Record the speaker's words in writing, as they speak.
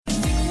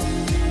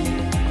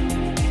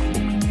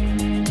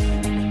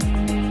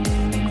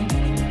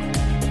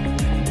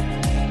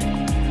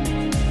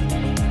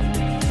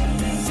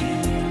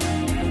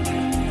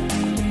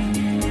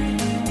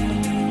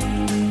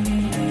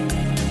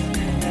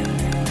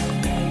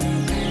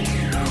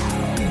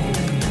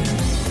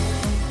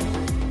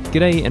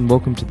G'day and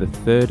welcome to the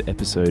third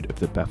episode of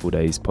the Baffled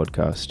A's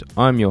podcast.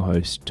 I'm your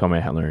host, Tom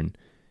O'Halloran.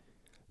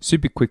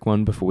 Super quick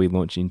one before we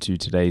launch into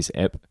today's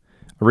ep.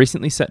 I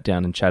recently sat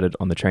down and chatted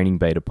on the Training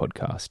Beta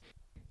podcast.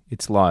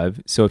 It's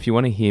live, so if you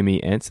want to hear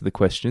me answer the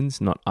questions,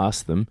 not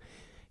ask them,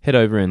 head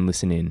over and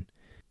listen in.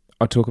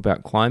 I talk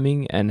about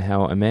climbing and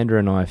how Amanda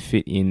and I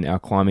fit in our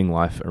climbing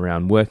life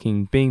around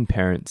working, being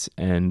parents,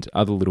 and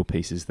other little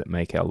pieces that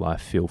make our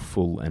life feel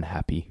full and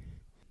happy.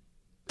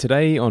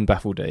 Today on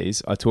Baffled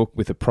Days, I talk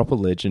with a proper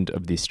legend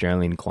of the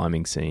Australian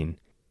climbing scene.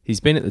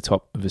 He's been at the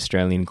top of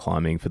Australian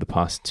climbing for the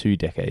past 2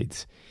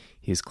 decades.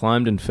 He has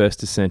climbed and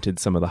first ascended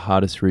some of the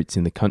hardest routes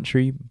in the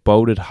country,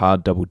 bouldered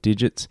hard double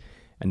digits,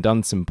 and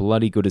done some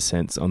bloody good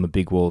ascents on the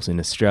big walls in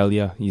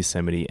Australia,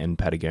 Yosemite and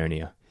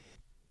Patagonia.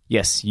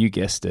 Yes, you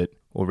guessed it,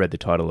 or read the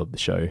title of the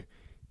show.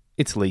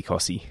 It's Lee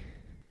Cossey.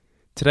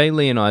 Today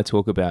Lee and I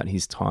talk about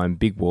his time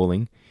big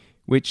walling,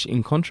 which,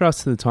 in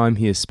contrast to the time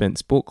he has spent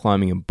sport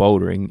climbing and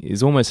bouldering,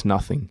 is almost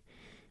nothing.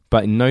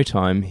 But in no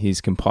time,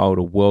 he's compiled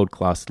a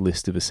world-class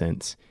list of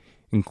ascents,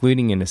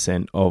 including an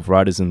ascent of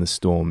Riders in the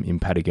Storm in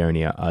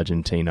Patagonia,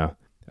 Argentina,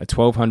 a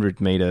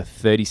 1,200-metre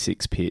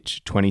 36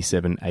 pitch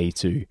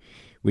 27A2,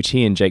 which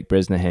he and Jake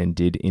Bresnahan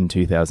did in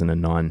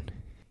 2009.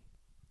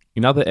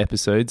 In other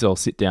episodes, I'll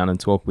sit down and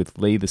talk with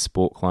Lee the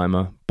sport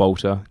climber,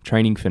 bolter,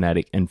 training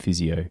fanatic and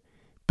physio.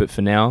 But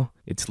for now,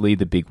 it's Lee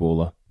the big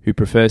waller, who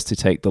prefers to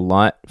take the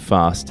light,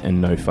 fast and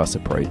no-fuss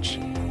approach.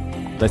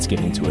 Let's get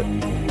into it.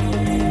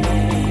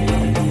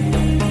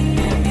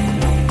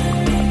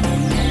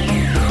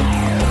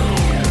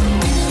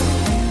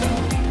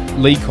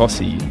 Lee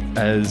Cossey,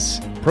 as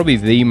probably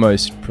the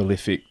most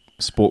prolific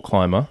sport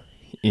climber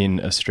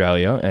in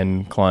Australia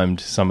and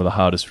climbed some of the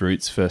hardest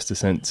routes, first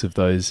ascents of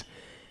those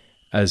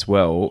as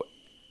well.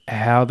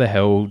 How the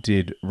hell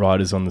did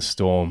Riders on the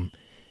Storm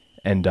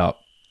end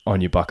up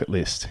on your bucket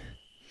list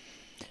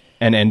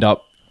and end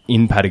up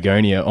in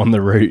Patagonia on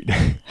the route?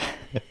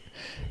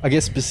 I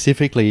guess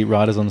specifically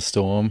Riders on the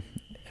Storm,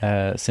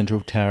 Central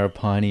Tower of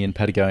Piney in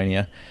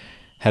Patagonia,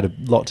 had a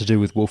lot to do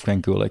with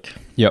Wolfgang Gulick.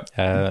 Yep.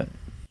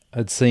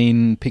 I'd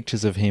seen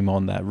pictures of him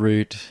on that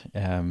route,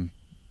 I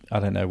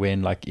don't know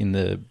when, like in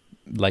the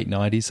late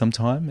 90s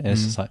sometime. And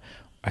it's just like,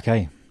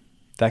 okay,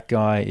 that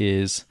guy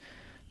is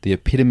the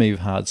epitome of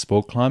hard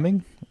sport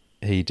climbing.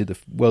 He did the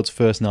world's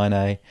first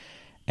 9A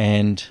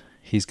and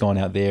he's gone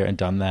out there and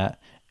done that.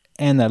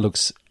 And that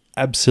looks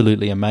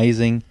absolutely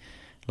amazing.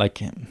 Like,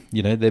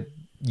 you know, that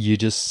you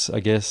just, I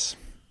guess,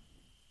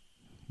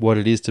 what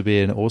it is to be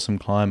an awesome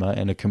climber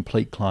and a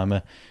complete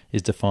climber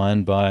is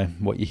defined by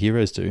what your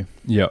heroes do.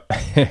 Yeah.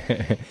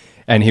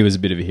 And he was a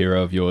bit of a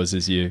hero of yours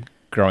as you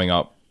growing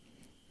up.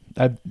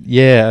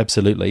 Yeah,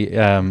 absolutely.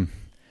 I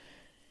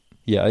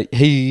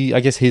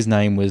guess his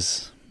name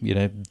was, you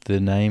know, the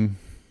name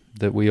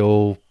that we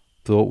all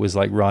thought was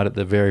like right at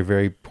the very,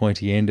 very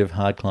pointy end of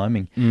hard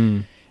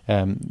climbing.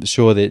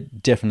 Sure,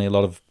 that definitely a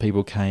lot of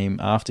people came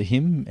after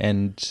him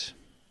and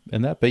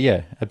that, but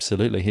yeah,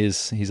 absolutely,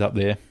 he's up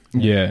there.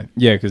 Yeah,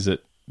 because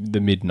at the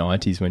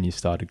mid-90s when you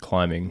started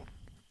climbing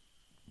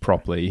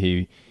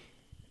properly,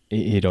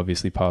 he'd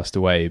obviously passed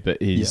away,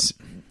 but it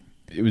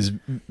was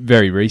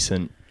very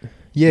recent.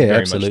 Yeah, very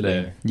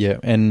absolutely. Yeah,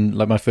 and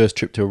like my first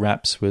trip to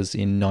RAPS was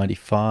in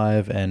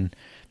 95, and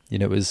you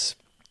know it was,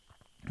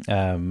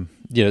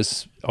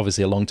 it's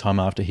obviously a long time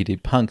after he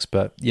did Punks,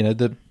 but you know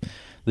the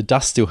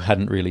dust still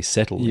hadn't really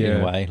settled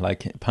in a way.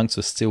 Like Punks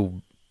was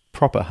still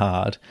proper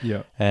hard.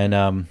 Yeah.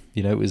 And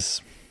it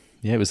was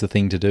the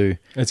thing to do.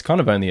 It's kind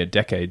of only a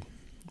decade,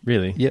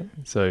 really. Yeah.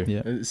 So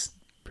it's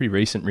pretty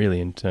recent, really,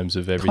 in terms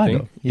of everything.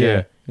 Kind of,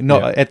 yeah.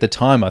 Not at the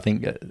time. I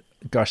think,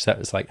 gosh, that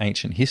was like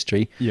ancient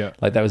history. Yeah.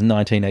 Like that was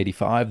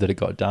 1985 that it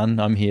got done.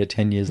 I'm here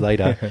 10 years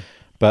later.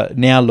 But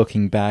now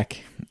looking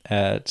back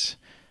at,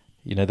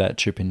 you know, that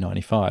trip in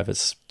 95,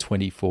 it's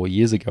 24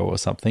 years ago or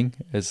something.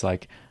 It's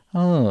like,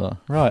 oh,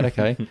 right,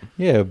 okay.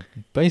 Yeah,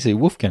 basically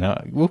Wolfgang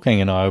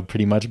and I are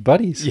pretty much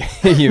buddies. Yeah,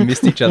 you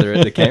missed each other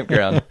at the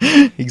campground.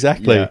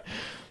 Exactly.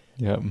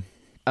 Yeah.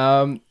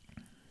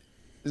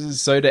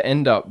 So to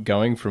end up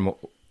going from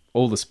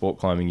all the sport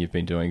climbing you've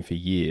been doing for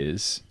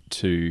years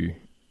to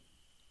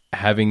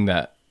having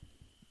that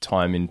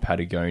time in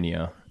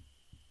Patagonia,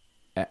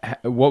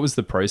 what was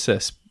the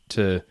process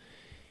to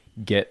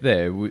get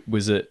there?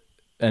 Was it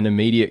an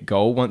immediate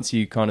goal once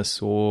you kind of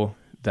saw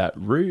that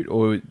route,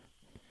 or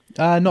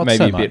not maybe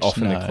so a bit much, off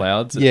in the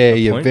clouds? Yeah,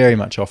 you're very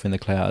much off in the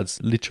clouds,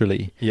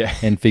 literally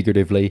and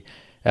figuratively.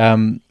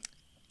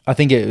 I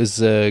think it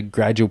was a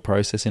gradual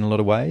process in a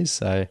lot of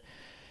ways. I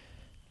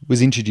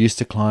was introduced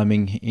to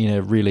climbing in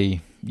a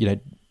really, you know,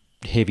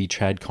 heavy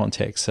trad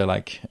context. So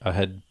like I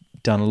had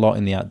done a lot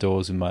in the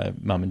outdoors with my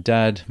mum and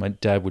dad. My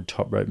dad would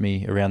top rope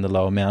me around the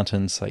lower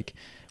mountains, like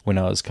when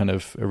I was kind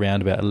of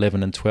around about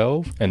 11 and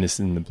 12. And this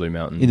in the Blue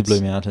Mountains? In the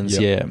Blue Mountains,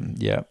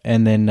 yeah.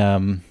 And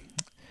then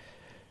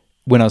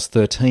when I was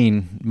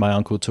 13, my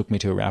uncle took me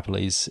to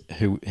Arapiles,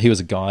 he was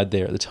a guide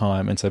there at the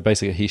time. And so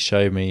basically he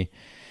showed me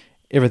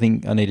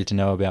everything I needed to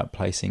know about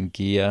placing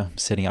gear,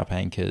 setting up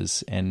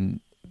anchors,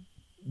 and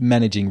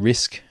managing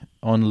risk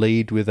on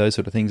lead with those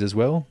sort of things as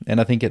well.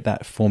 And I think at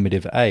that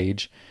formative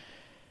age,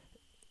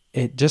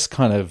 it just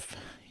kind of,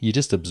 you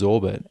just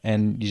absorb it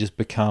and you just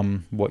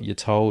become what you're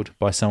told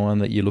by someone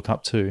that you look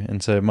up to.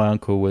 And so my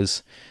uncle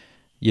was,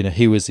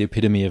 he was the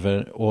epitome of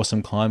an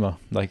awesome climber.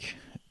 Like,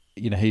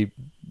 he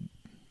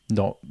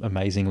not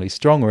amazingly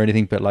strong or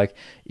anything, but like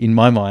in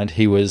my mind,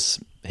 he's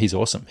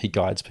awesome. He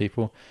guides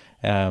people.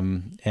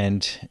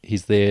 And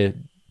he's there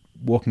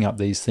walking up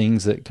these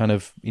things that kind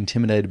of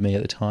intimidated me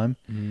at the time.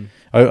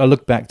 I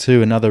look back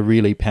to another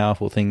really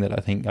powerful thing that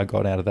I think I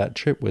got out of that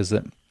trip was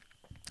that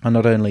I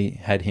not only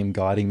had him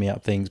guiding me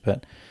up things,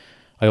 but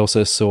I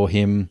also saw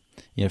him,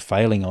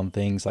 failing on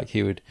things. Like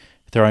he would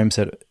throw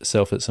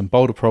himself at some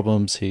boulder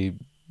problems. He,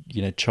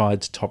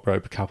 tried to top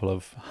rope a couple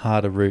of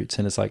harder routes.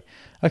 And it's like,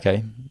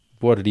 okay,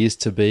 what it is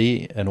to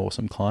be an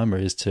awesome climber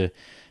is to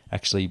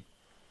actually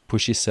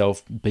push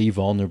yourself, be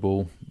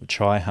vulnerable,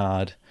 try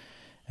hard,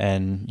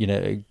 and,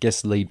 I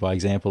guess lead by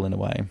example in a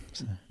way.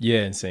 So.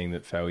 Yeah, and seeing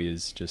that failure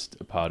is just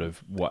a part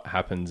of what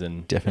happens,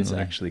 and definitely.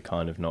 It's actually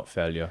kind of not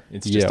failure.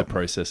 It's just a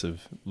process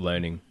of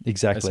learning.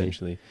 Exactly.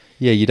 Essentially.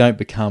 Yeah, you don't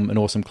become an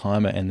awesome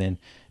climber and then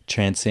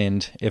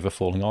transcend ever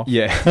falling off.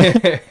 Yeah.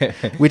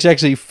 Which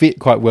actually fit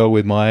quite well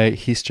with my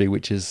history,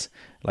 which is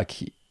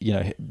like,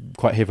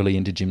 quite heavily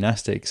into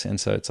gymnastics. And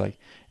so it's like,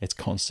 it's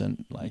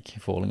constant, like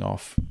falling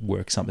off,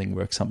 work something,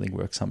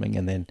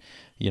 and then,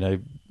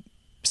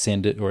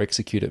 send it or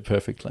execute it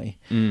perfectly.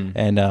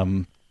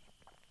 And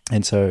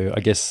so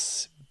I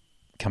guess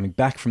coming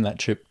back from that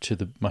trip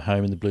to my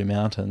home in the Blue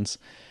Mountains,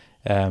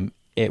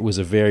 it was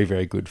a very,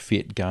 very good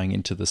fit going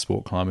into the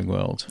sport climbing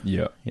world.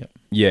 Yeah.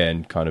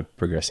 And kind of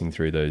progressing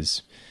through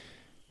those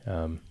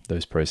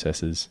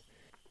processes.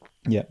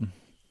 Yeah.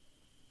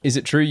 Is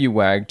it true you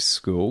wagged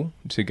school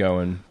to go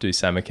and do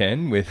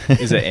Samarkand with,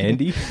 is it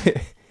Andy?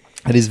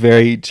 It is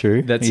very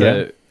true. That's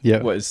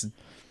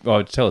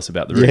tell us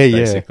about the route,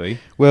 basically.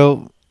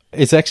 Well,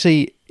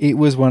 it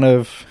was one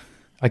of,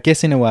 I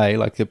guess in a way,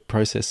 like the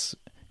process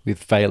with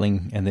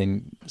failing and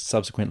then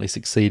subsequently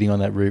succeeding on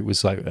that route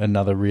was like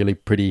another really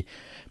pretty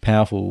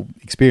powerful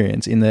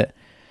experience in that,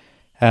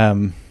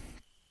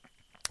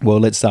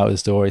 let's start with the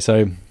story.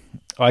 So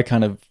I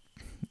kind of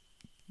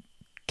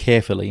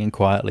carefully and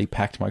quietly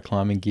packed my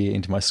climbing gear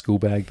into my school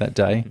bag that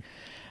day,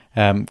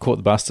 caught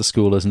the bus to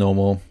school as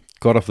normal,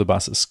 got off the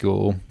bus at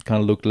school,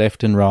 kind of looked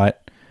left and right.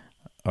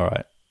 All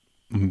right,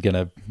 I'm going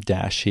to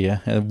dash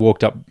here. And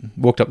walked up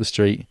the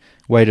street,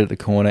 waited at the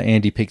corner.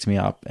 Andy picked me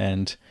up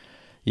and,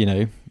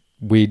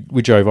 we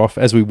drove off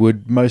as we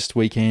would most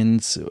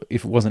weekends.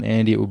 If it wasn't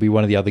Andy, it would be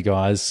one of the other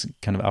guys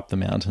kind of up the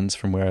mountains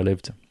from where I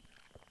lived.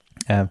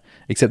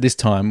 Except this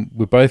time,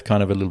 we're both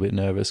kind of a little bit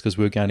nervous because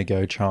we were going to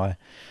go try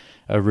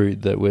a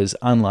route that was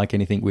unlike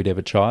anything we'd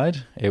ever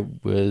tried. It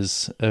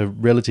was a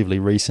relatively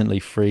recently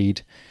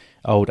freed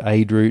old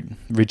aid route,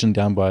 originally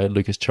done by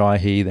Lucas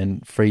Trihey,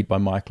 then freed by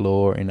Mike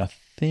Law in, I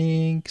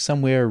think,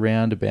 somewhere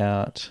around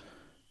about,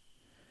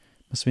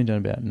 must have been done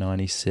about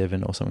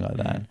 97 or something like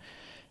that.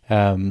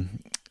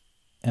 And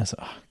I was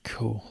like, oh,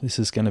 cool, this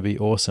is going to be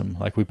awesome.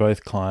 Like we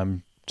both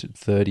climbed to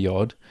 30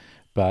 odd,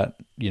 but,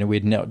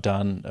 we'd not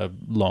done a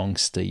long,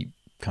 steep,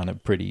 kind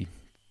of pretty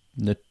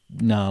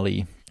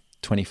gnarly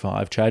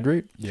 25 trad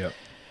route. Yeah.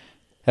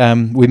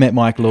 We met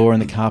Mike Law in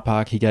the car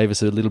park. He gave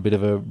us a little bit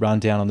of a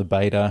rundown on the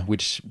beta,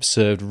 which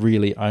served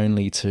really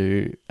only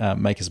to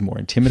make us more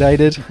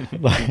intimidated.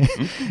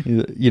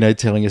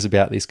 Telling us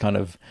about this kind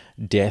of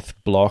death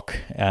block,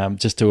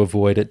 just to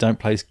avoid it. Don't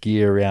place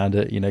gear around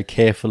it.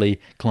 Carefully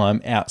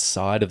climb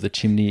outside of the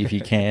chimney if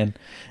you can.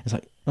 It's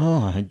like,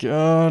 oh my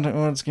God,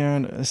 what's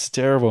going on? It's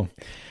terrible.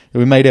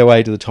 We made our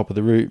way to the top of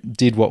the route,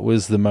 did what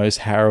was the most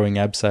harrowing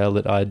abseil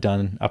that I had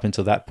done up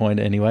until that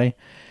point anyway.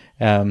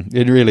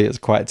 It really is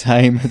quite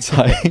tame. It's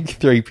like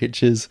 3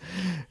 pitches,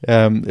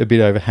 a bit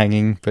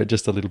overhanging, but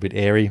just a little bit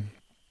airy.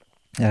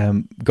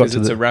 Because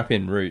it's a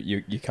wrap-in route.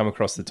 You come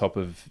across the top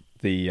of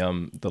the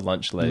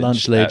lunch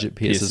ledge at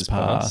Pierce's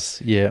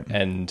Pass. Yeah.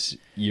 And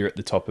you're at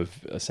the top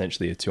of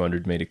essentially a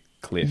 200-meter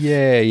cliff.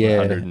 Yeah.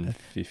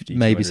 150,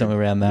 maybe somewhere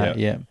around that,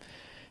 yeah.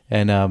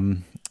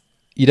 And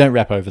you don't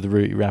wrap over the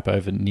route, you wrap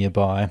over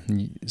nearby.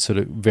 And you sort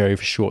of very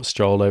short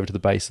stroll over to the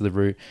base of the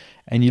route.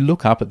 And you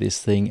look up at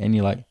this thing and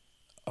you're like,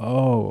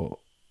 oh,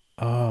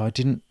 I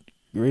didn't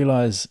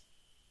realize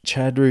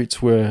trad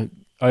routes were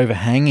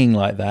overhanging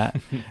like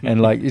that.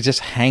 And like it just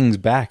hangs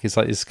back. It's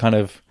like this kind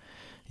of,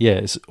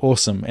 it's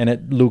awesome. And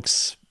it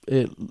looks,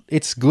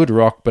 it's good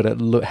rock, but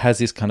it has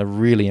this kind of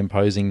really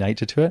imposing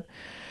nature to it.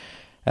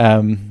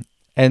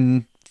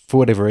 And for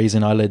whatever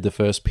reason, I led the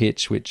first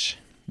pitch, which,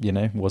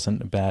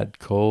 wasn't a bad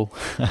call.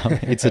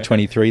 It's a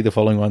 23, the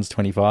following one's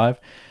 25.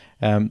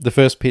 The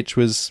first pitch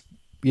was,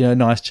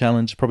 nice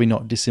challenge, probably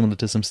not dissimilar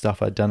to some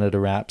stuff I'd done at a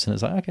Raps. And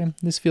it's like, okay,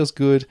 this feels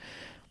good.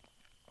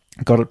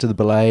 Got up to the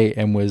belay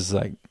and was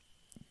like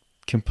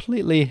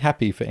completely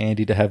happy for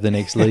Andy to have the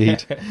next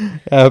lead.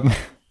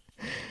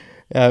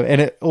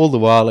 And all the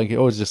while, like, it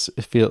always just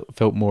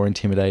felt more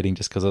intimidating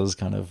just because I was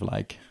kind of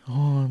like, oh,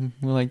 I'm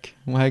like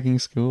wagging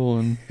school.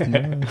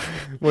 And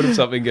what if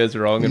something goes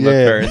wrong and my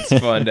parents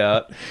find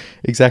out?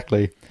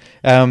 Exactly.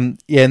 And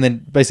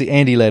then basically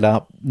Andy led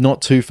up,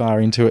 not too far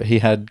into it. He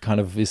had kind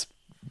of this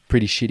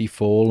pretty shitty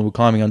fall, and we're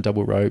climbing on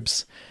double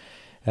ropes.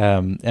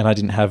 And I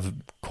didn't have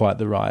quite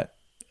the right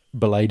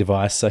belay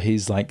device, so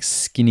his like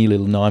skinny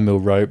little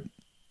 9mm rope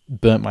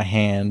burnt my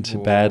hand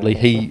badly.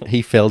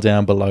 He fell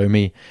down below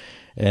me,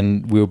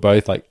 and we were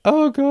both like,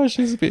 oh gosh,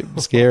 it's a bit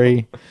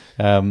scary.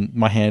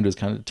 My hand was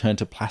kind of turned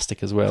to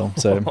plastic as well,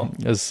 so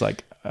it was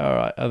like, all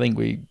right, I think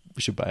we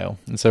should bail.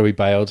 And so we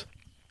bailed,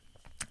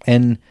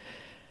 and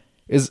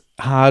it was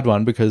a hard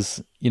one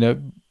because, you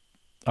know,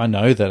 I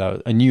know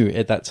that I knew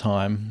at that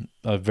time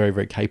I was very,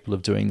 very capable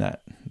of doing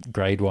that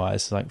grade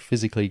wise, like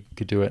physically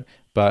could do it,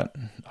 but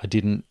I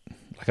didn't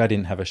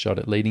have a shot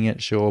at leading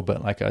it, sure,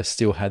 but like I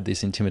still had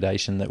this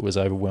intimidation that was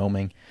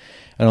overwhelming.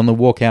 And on the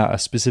walk out, I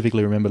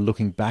specifically remember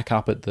looking back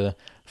up at the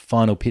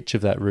final pitch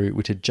of that route,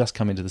 which had just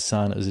come into the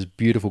sun. It was this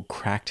beautiful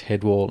cracked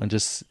head wall, and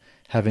just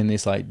having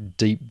this like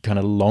deep kind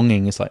of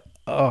longing. It's like,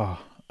 oh,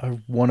 I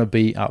want to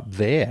be up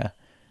there.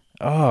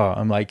 Oh,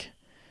 I'm like,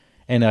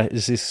 and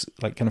it's this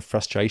like kind of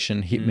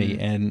frustration hit me,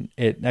 and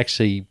it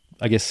actually,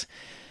 I guess,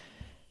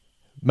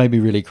 made me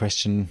really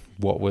question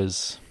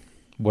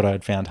what I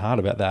had found hard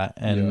about that.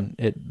 And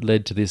it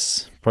led to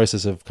this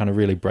process of kind of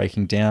really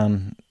breaking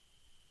down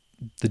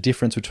the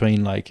difference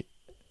between like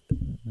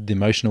the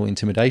emotional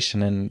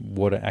intimidation and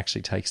what it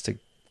actually takes to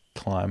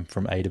climb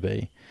from A to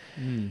B.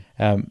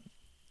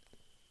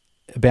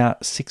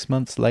 About 6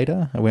 months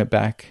later, I went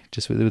back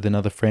just with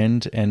another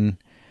friend, and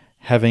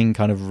having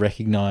kind of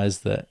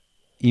recognized the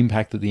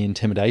impact that the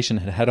intimidation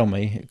had on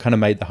me, it kind of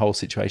made the whole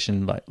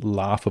situation like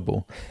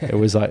laughable. It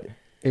was like,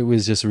 it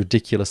was just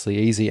ridiculously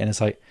easy. And it's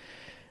like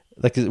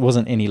it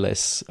wasn't any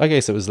less, I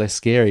guess it was less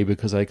scary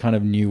because I kind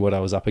of knew what I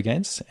was up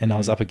against, and I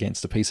was up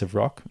against a piece of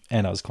rock,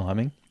 and I was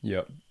climbing,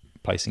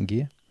 placing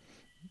gear,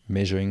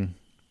 measuring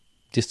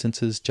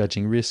distances,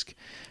 judging risk,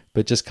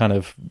 but just kind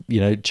of, you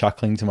know,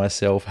 chuckling to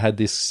myself, had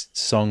this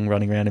song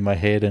running around in my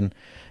head. And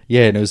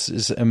and it was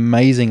this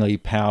amazingly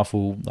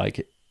powerful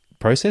like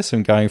process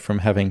from going from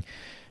having,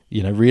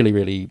 you know, really,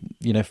 really,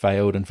 you know,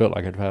 failed and felt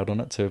like I'd failed on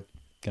it, to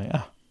going,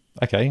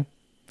 okay,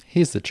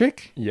 here's the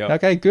trick.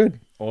 Okay, good.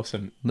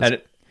 Awesome.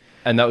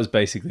 And that was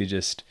basically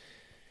just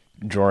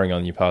drawing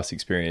on your past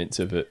experience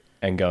of it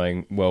and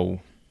going, well,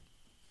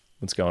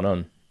 what's going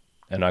on?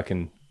 And I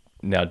can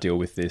now deal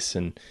with this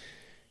and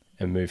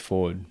move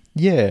forward.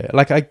 Yeah.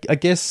 Like I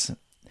guess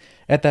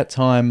at that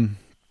time,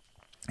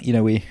 you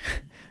know,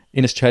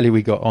 in Australia,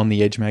 we got On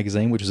the Edge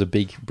magazine, which was a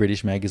big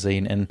British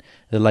magazine, and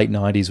the late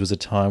 90s was a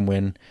time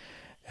when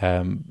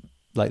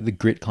like the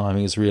grit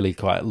climbing is really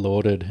quite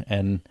lauded,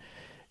 and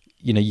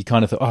you know, you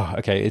kind of thought, oh,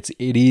 okay,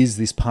 it is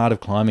this part of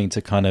climbing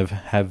to kind of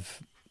have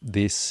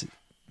this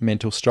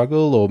mental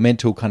struggle or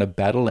mental kind of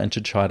battle, and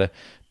to try to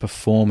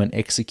perform and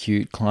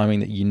execute climbing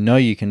that you know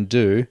you can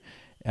do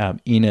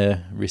in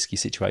a risky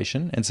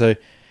situation. And so,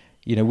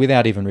 you know,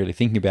 without even really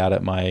thinking about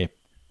it,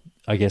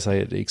 I guess I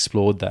had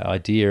explored that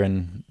idea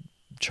and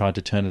tried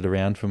to turn it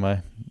around for my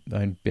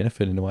own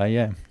benefit in a way.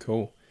 Yeah.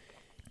 Cool.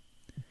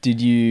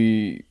 Did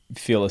you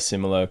feel a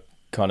similar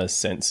kind of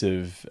sense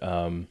of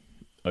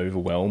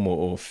overwhelm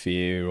or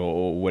fear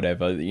or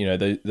whatever, you know,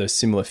 those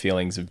similar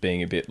feelings of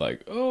being a bit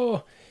like,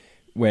 oh,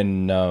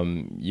 when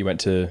you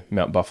went to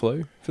Mount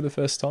Buffalo for the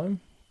first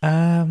time?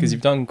 Because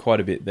you've done quite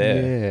a bit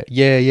there.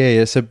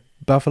 Yeah. So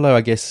Buffalo,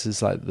 I guess,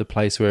 is like the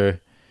place where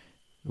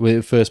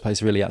the first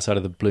place really outside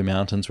of the Blue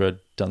Mountains where I'd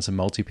done some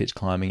multi-pitch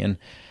climbing,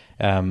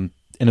 and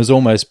it was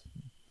almost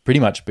pretty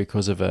much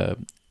because of a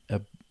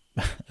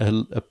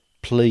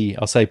plea.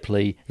 I'll say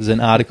plea. There's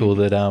an article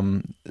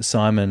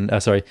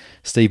that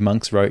Steve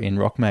Monks wrote in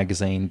Rock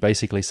Magazine,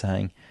 basically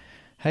saying,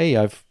 "Hey,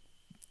 I've,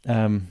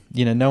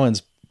 you know, no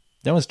one's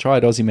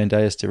tried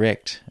Ozymandias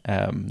Direct.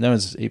 No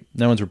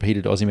one's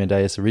repeated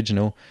Ozymandias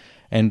Original,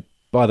 and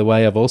by the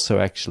way, I've also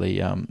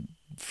actually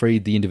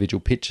freed the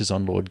individual pitches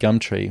on Lord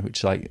Gumtree,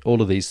 which, like,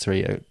 all of these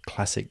three are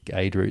classic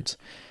aid routes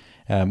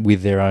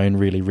with their own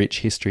really rich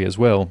history as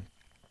well."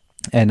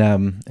 And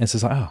so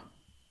it's like, oh,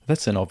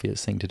 that's an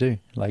obvious thing to do.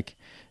 Like,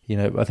 you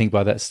know, I think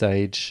by that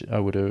stage I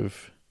would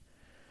have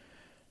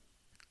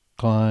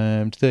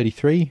climbed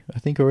 33, I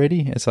think,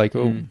 already. It's like,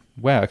 oh,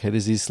 wow, okay,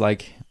 there's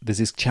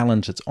this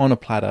challenge that's on a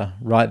platter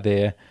right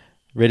there,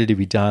 ready to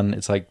be done.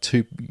 It's like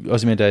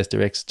Ozymandias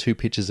Direct's 2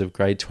 pitches of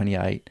grade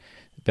 28,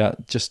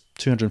 about just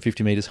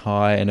 250 meters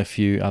high, and a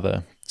few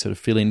other sort of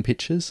fill-in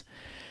pitches.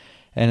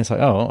 And it's like,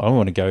 oh, I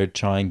want to go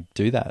try and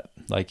do that.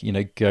 Like, you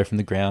know, go from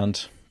the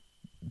ground,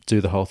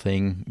 do the whole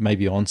thing,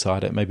 maybe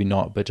on-site it, maybe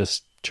not, but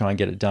just try and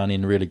get it done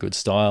in really good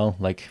style.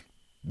 Like,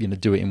 you know,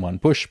 do it in one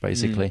push,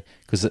 basically.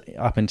 Because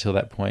up until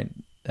that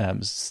point,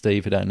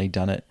 Steve had only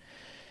done it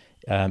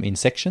in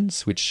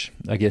sections, which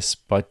I guess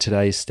by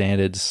today's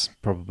standards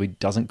probably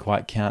doesn't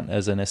quite count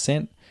as an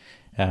ascent.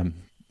 Kind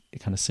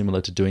of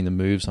similar to doing the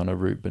moves on a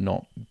route, but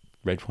not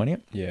red pointing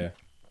it. Yeah.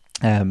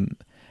 And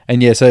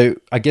And yeah, so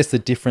I guess the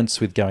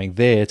difference with going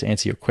there, to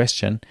answer your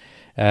question,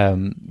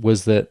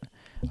 was that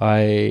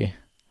I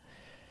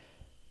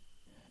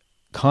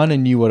kind of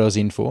knew what I was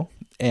in for.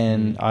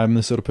 And I'm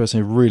the sort of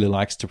person who really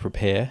likes to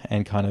prepare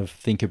and kind of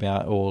think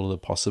about all the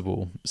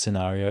possible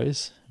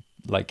scenarios,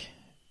 like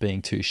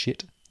being too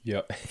shit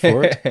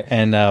for it,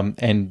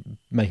 and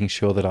making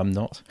sure that I'm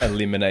not.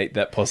 Eliminate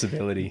that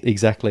possibility.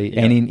 Exactly,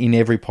 and in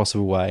every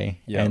possible way.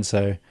 And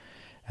so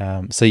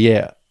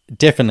yeah,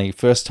 definitely.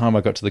 First time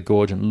I got to the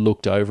gorge and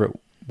looked over at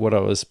what I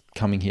was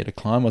coming here to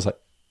climb, I was like,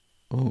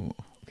 oh,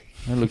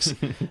 that looks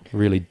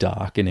really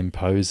dark and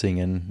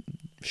imposing and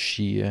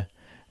sheer,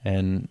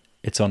 and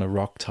it's on a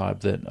rock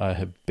type that I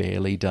have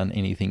barely done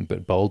anything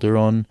but boulder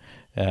on.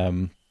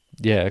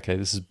 Okay,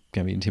 this is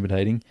going to be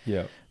intimidating.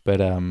 Yeah. But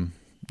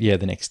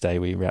the next day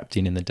we wrapped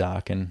in the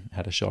dark and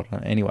had a shot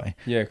on it. Anyway.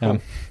 Yeah,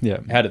 cool.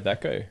 How did that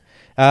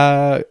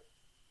go?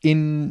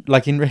 In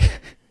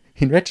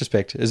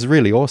retrospect, it's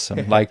really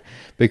awesome.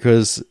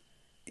 Because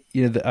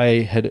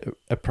I had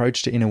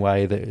approached it in a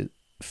way that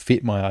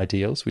fit my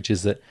ideals, which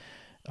is that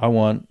I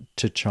want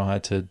to try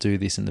to do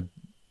this in the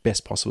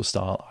best possible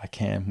style I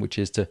can, which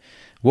is to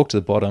walk to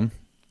the bottom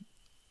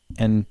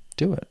and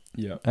do it.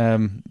 Yeah.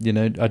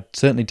 I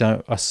certainly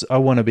don't. I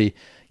want to be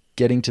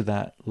getting to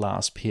that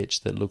last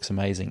pitch that looks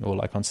amazing, or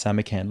like on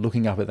Samarkand,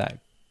 looking up at that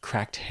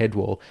cracked head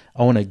wall.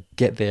 I want to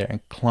get there and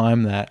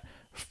climb that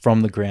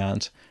from the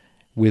ground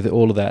with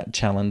all of that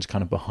challenge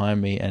kind of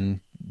behind me and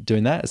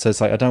doing that. So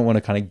it's like I don't want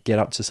to kind of get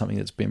up to something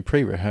that's been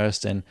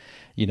pre-rehearsed and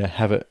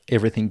have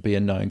everything be a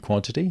known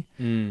quantity.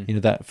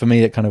 That for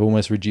me, it kind of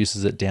almost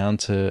reduces it down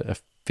to a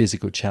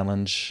physical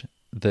challenge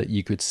that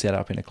you could set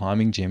up in a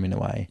climbing gym in a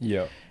way.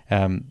 Yeah.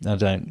 I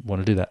don't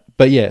want to do that.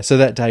 But yeah, so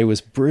that day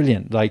was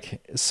brilliant,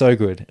 like so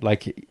good,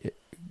 like,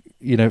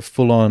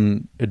 full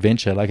on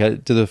adventure. Like I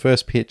did the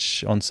first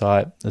pitch on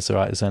site. That's all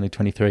right. It's only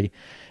 23.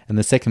 And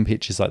the second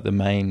pitch is like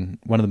one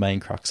of the main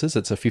cruxes.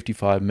 It's a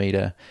 55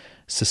 meter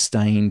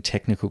sustained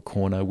technical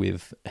corner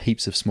with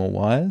heaps of small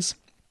wires.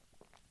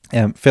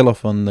 Fell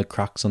off on the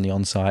crux on the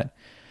on-site,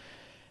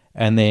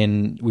 and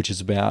then, which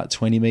is about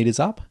 20 meters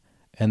up.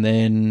 And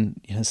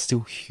then,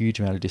 still huge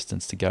amount of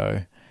distance to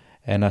go.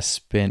 And I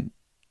spent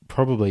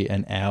probably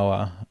an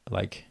hour,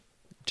 like,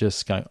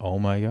 just going, oh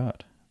my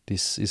God,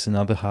 this is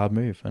another hard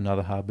move,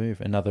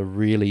 another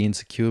really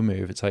insecure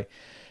move. It's like,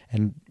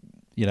 and,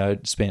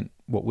 spent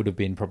what would have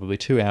been probably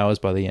 2 hours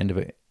by the end of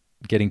it,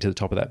 getting to the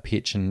top of that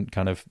pitch and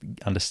kind of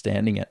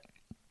understanding it.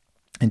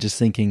 And just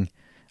thinking,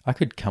 I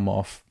could come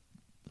off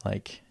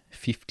like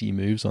 50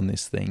 moves on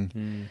this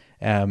thing.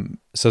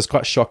 So I was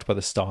quite shocked by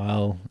the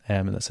style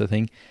and that sort of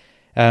thing.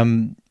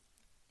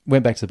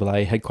 Went back to the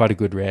belay, had quite a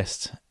good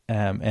rest,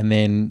 and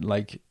then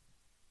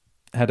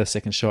had a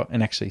second shot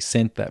and actually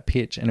sent that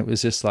pitch, and it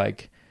was just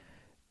like,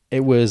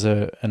 it was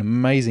an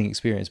amazing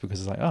experience because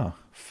it's like, oh,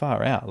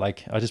 far out.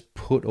 Like I just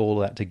put all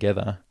that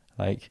together,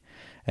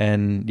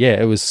 and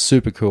yeah, it was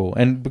super cool.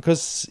 And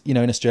because, in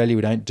Australia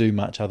we don't do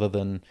much other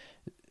than,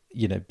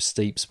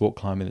 steep sport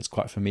climbing that's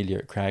quite familiar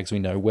at crags, we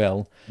know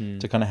well,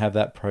 to kind of have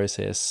that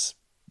process,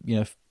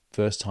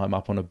 first time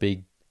up on a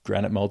big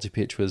granite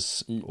multi-pitch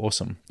was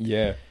awesome.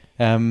 Yeah.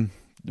 The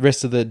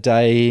rest of the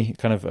day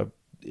kind of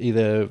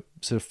either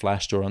sort of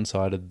flashed or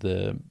on-sided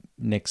the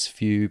next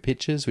few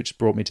pitches, which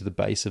brought me to the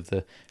base of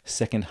the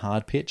second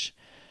hard pitch,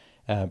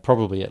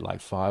 probably at like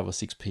 5 or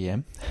 6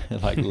 p.m.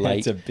 Late.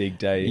 It's a big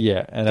day.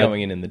 Yeah. And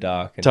going in the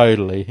dark.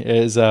 Totally.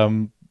 It was,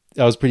 I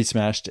was pretty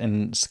smashed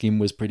and skin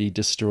was pretty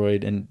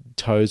destroyed and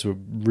toes were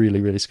really,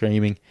 really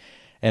screaming.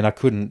 And I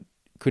couldn't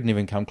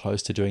even come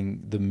close to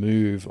doing the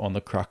move on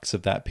the crux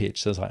of that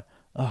pitch. So I was like,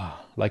 I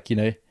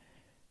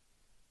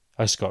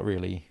just got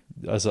really,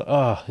 I was like,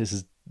 oh, this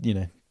is,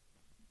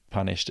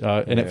 punished.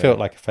 And it felt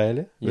like a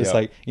failure. It was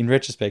like, in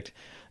retrospect,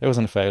 it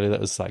wasn't a failure. That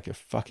was like a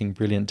fucking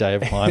brilliant day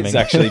of climbing. It's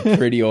actually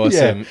pretty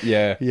awesome.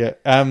 Yeah.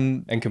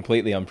 And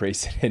completely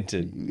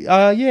unprecedented.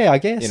 Yeah, I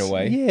guess. In a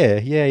way.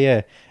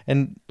 Yeah.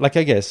 And I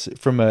guess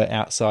from an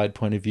outside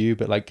point of view,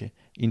 but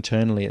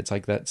internally, it's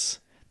like, that's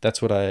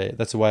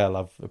the way I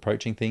love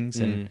approaching things.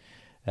 And,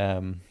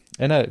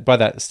 by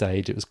that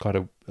stage, it was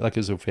it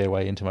was a fair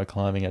way into my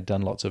climbing. I'd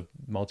done lots of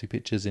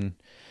multi-pitches in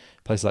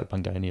places like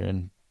Bungonia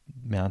and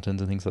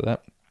mountains and things like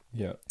that.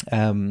 Yeah.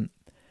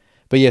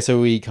 But yeah,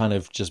 so we kind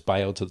of just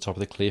bailed to the top of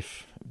the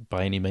cliff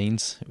by any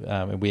means.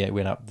 And we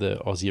went up the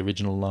Aussie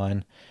original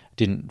line,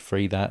 didn't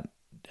free that.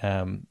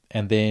 And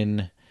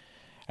then,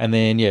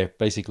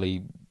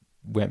 basically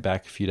went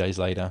back a few days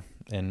later,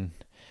 and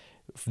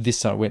this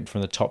time I went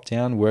from the top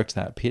down, worked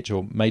that pitch,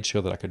 or made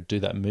sure that I could do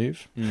that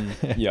move.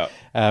 Yeah.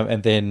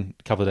 And then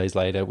a couple of days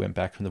later, went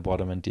back from the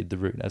bottom and did the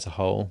route as a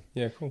whole.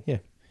 Yeah, cool. Yeah.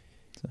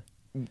 So,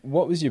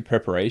 what was your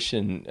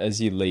preparation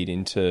as you lead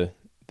into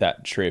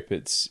that trip?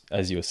 It's,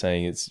 as you were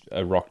saying, it's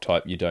a rock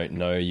type you don't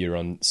know. You're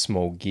on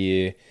small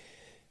gear,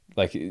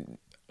 like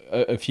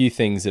a few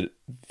things that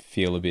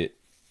feel a bit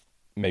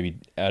maybe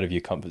out of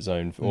your comfort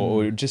zone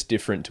or just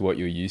different to what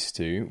you're used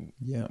to.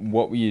 Yeah.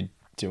 What were you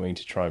doing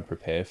to try and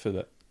prepare for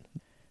that?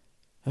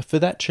 For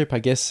that trip, I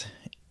guess,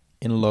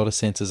 in a lot of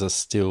senses, I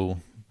still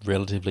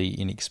relatively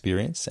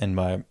inexperienced, and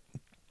my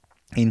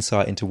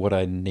insight into what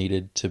I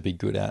needed to be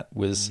good at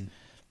was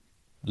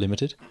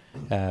limited.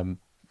 And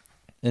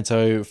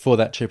so for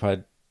that trip,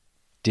 I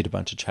did a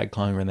bunch of trad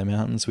climbing around the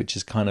mountains, which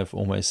is kind of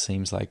almost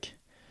seems like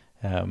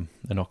an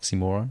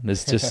oxymoron.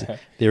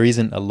 There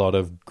isn't a lot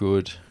of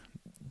good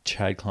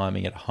trad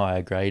climbing at a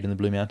higher grade in the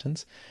Blue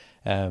Mountains.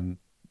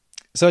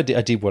 So I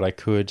did what I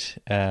could.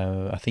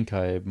 I think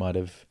I might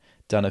have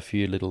done a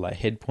few little like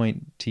head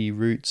pointy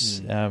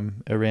routes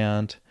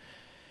around.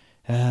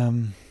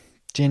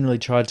 Generally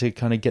tried to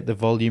kind of get the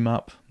volume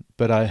up,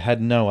 but I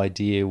had no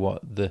idea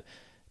what the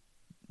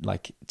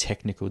like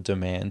technical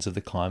demands of the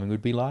climbing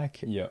would be like.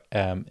 Yeah.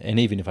 And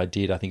even if I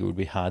did, I think it would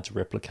be hard to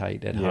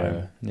replicate at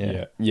home.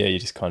 Yeah. You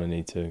just kind of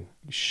need to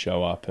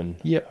show up and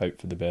hope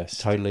for the best.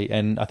 Totally.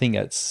 And I think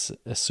that's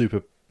a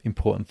super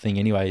important thing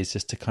anyway, is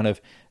just to kind of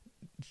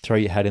throw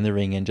your hat in the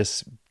ring and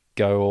just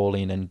go all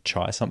in and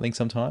try something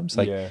sometimes.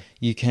 Like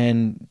you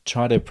can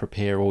try to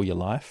prepare all your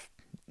life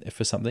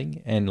for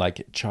something and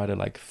like try to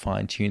like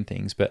fine tune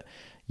things, but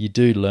you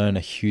do learn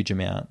a huge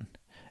amount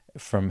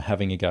from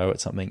having a go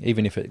at something,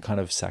 even if it kind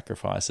of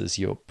sacrifices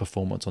your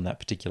performance on that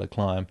particular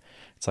climb.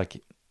 It's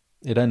like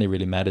it only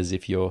really matters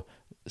if you're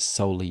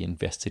solely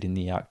invested in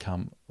the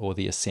outcome or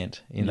the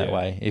ascent in that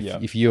way.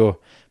 If you're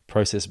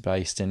process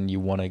based and you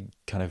want to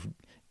kind of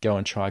go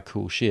and try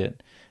cool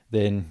shit,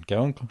 then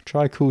go and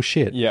try cool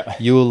shit. Yeah.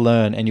 You'll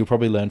learn, and you'll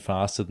probably learn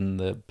faster than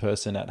the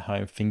person at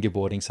home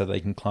fingerboarding so they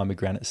can climb a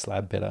granite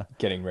slab better.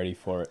 Getting ready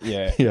for it.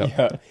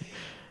 Yeah.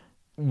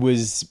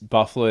 Was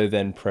Buffalo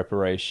then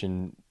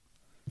preparation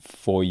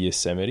for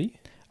Yosemite?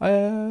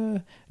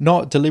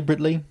 Not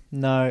deliberately,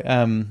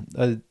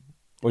 no.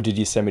 Or did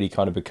Yosemite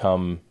kind of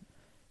become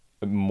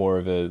more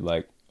of a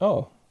like,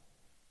 oh,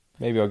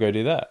 maybe I'll go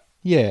do that?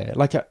 Yeah,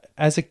 like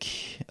as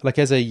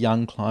a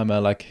young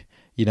climber, like,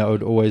 you know, I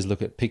would always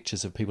look at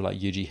pictures of people like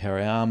Yuji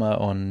Harayama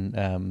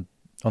on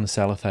the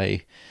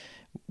Salathé,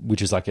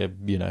 which is like a,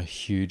 you know,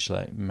 huge,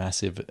 like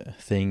massive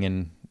thing,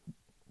 and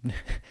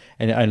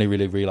I only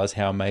really realized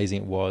how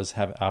amazing it was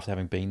after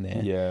having been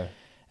there. Yeah.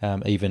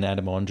 Even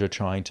Adam Ondra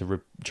trying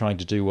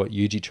to do what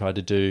Yuji tried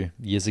to do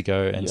years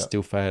ago and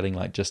still failing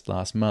like just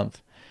last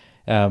month.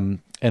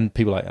 And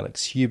people like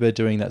Alex Huber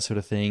doing that sort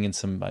of thing, and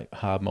some like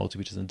hard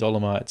multi-pitches and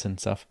Dolomites and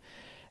stuff.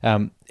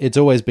 It's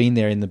always been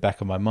there in the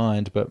back of my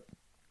mind, but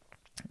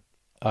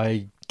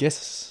I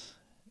guess,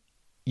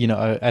 you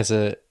know, as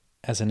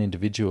an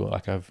individual,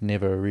 like I've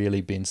never really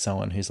been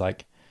someone who's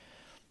like,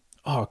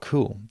 oh,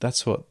 cool,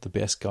 that's what the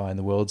best guy in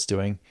the world's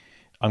doing,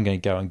 I'm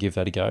going to go and give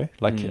that a go.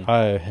 Like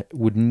I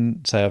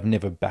wouldn't say I've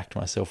never backed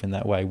myself in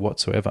that way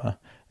whatsoever.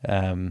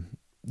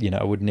 You know,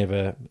 I would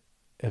never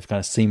have kind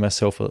of seen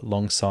myself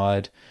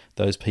alongside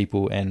those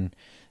people, and,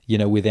 you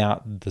know,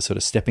 without the sort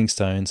of stepping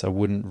stones, I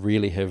wouldn't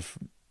really have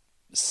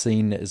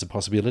seen it as a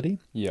possibility.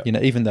 Yeah. You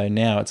know, even though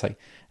now it's like,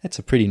 it's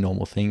a pretty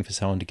normal thing for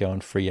someone to go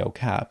and free El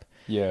Cap.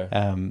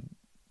 Yeah.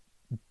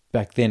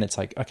 Back then it's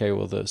like, okay,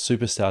 well, the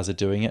superstars are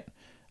doing it.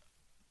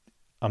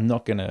 I'm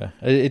not gonna.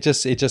 It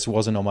just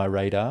wasn't on my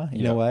radar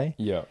in a way.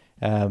 Yeah.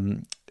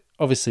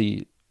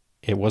 Obviously,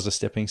 it was a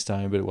stepping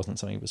stone, but it wasn't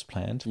something that was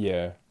planned.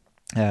 Yeah.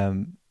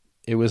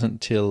 It wasn't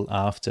until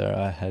after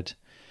I had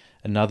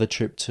another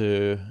trip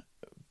to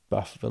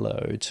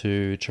Buffalo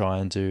to try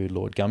and do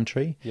Lord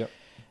Gumtree. Yep.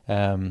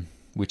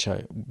 Which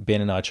Ben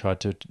and I tried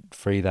to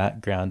free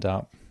that ground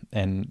up,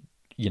 and,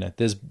 you know,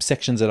 there's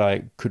sections that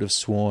I could have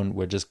sworn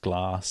were just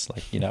glass.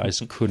 Like, you know, I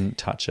just couldn't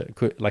touch it.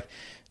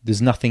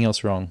 There's nothing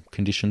else wrong.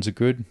 Conditions are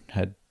good.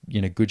 Had,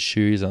 you know, good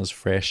shoes. I was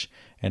fresh,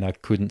 and I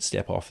couldn't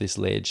step off this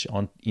ledge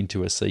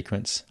into a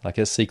sequence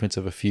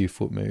of a few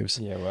foot moves.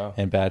 Yeah, wow.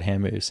 And bad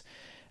hand moves.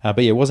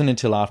 But yeah, it wasn't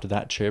until after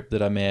that trip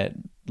that I met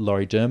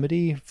Laurie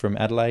Dermody from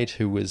Adelaide,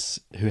 who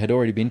had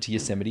already been to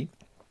Yosemite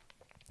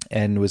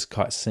and was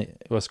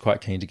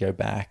quite keen to go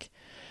back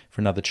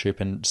for another trip,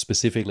 and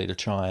specifically to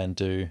try and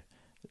do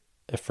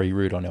a free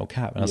route on El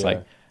Cap. And I was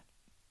like,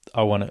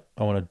 I want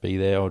to be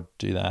there. I'll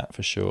do that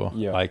for sure.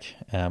 Yeah. Like,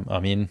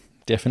 I'm in,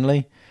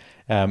 definitely.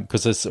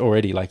 Because it's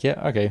already like,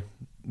 yeah, okay,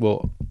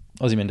 well,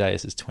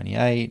 Ozymandias is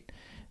 28,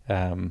 you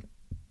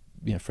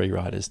know, free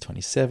rider's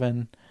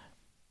 27.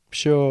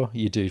 Sure,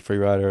 you do free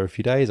rider a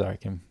few days, I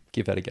reckon,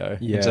 give that a go.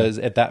 Yeah. And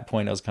so at that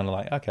point, I was kind of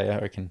like, okay, I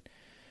reckon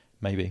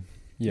maybe.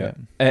 Yeah.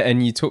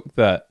 And you took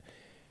that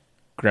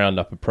ground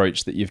up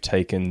approach that you've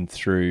taken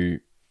through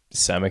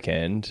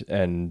Samarkand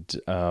and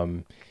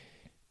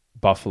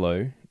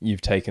Buffalo. You've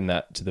taken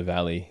that to the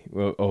valley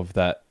of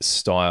that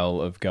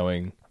style of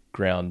going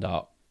ground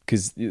up,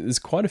 because there's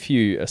quite a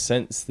few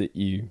ascents that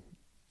you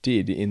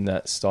did in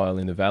that style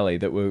in the valley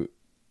that were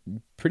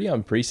pretty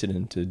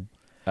unprecedented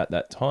at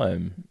that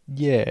time.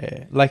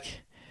 Yeah.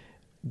 Like,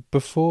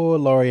 before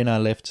Laurie and I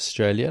left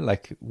Australia,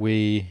 like,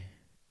 we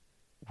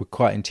were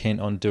quite intent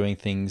on doing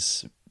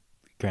things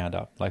ground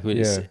up. Like,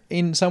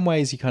 in some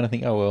ways you kind of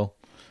think, oh,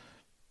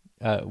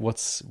 well,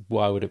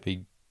 why would it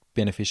be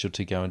beneficial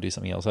to go and do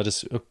something else.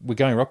 We're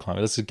going rock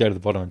climbing. Let's just go to the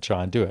bottom and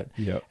try and do it.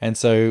 Yeah. And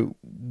so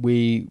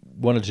we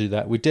wanted to do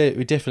that. We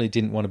definitely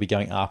didn't want to be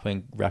going up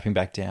and wrapping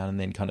back down and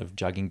then kind of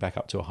jugging back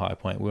up to a higher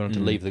point. We wanted to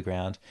leave the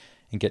ground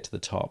and get to the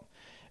top.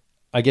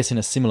 I guess in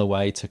a similar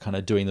way to kind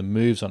of doing the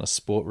moves on a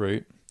sport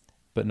route,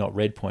 but not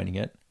red pointing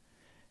it.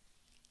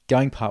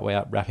 Going partway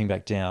up, wrapping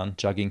back down,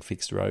 jugging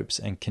fixed ropes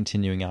and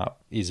continuing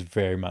up is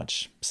very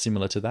much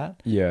similar to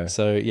that. Yeah.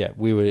 So yeah,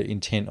 we were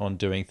intent on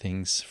doing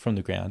things from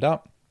the ground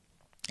up.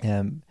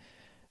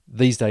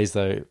 These days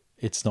though,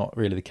 it's not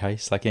really the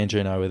case. Like Andrew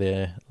and I were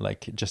there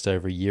like just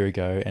over a year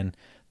ago, and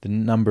the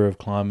number of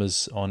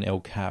climbers on El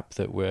Cap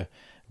that were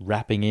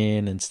wrapping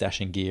in and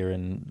stashing gear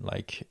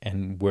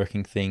and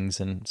working things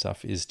and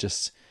stuff is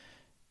just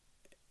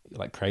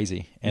like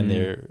crazy. And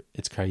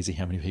it's crazy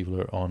how many people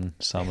are on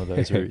some of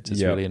those routes.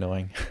 It's really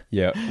annoying.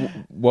 Yeah.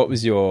 What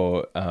was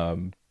your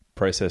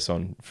process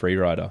on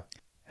Freerider,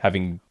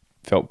 having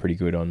felt pretty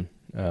good on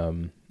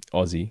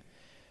Aussie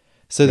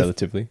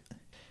relatively?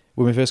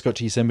 When we first got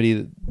to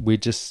Yosemite, we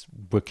just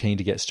were keen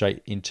to get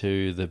straight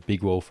into the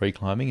big wall free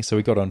climbing. So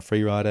we got on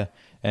Freerider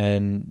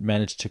and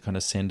managed to kind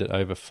of send it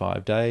over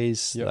 5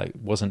 days. Yep. Like,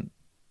 wasn't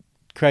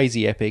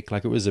crazy epic.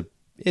 Like,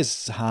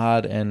 it's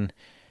hard and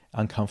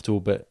uncomfortable,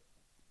 but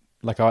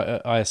like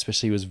I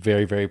especially was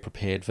very, very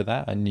prepared for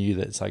that. I knew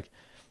that it's like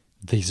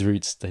these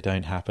routes, they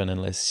don't happen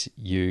unless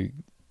you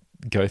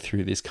go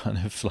through this kind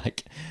of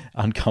like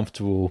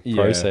uncomfortable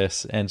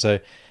process. And so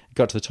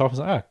got to the top, I was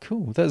like, oh,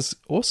 cool, that's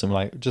awesome.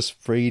 Like, just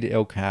freed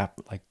El Cap,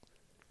 like,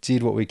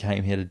 did what we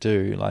came here to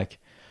do. Like,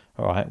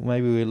 all right,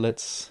 maybe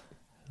let's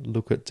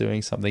look at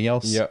doing something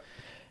else. Yeah.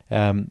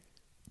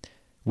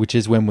 Which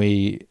is when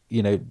we,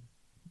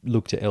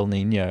 looked at El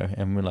Nino,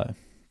 and we're like,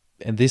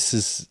 and this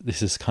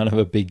is kind of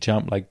a big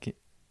jump, like,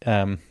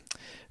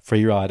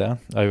 Freerider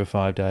over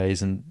 5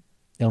 days, and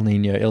El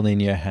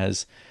Nino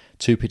has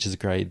 2 pitches of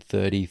grade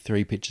 30,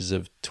 3 pitches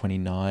of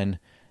 29,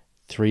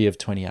 3 of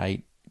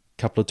 28,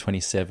 couple of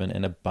 27,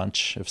 and a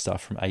bunch of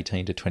stuff from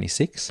 18 to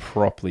 26.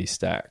 Properly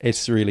stacked.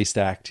 It's really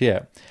stacked,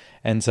 yeah.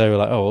 And so we're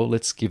like, oh, well,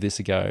 let's give this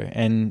a go.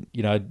 And,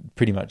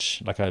 pretty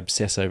much like I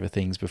obsess over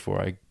things before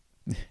I,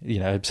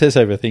 obsess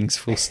over things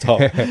full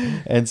stop.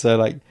 And so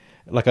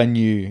like I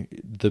knew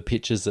the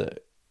pitches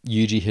that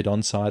Yuji had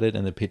on-sighted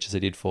and the pitches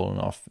that he'd fallen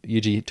off.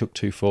 Yuji took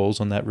 2 falls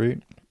on that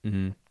route,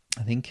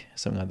 I think,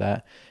 something like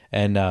that.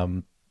 And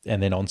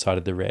then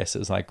on-sighted the rest. It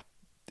was like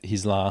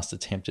his last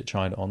attempt at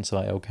trying to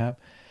on-sight El Cap.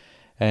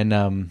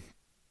 And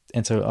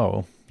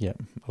so,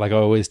 like I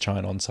always try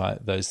and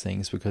on-site those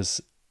things,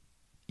 because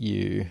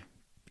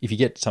if you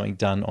get something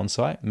done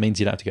on-site, it means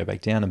you don't have to go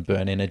back down and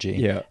burn energy.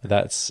 Yeah.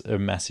 That's a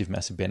massive,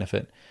 massive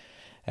benefit.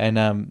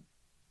 And,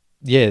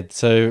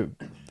 so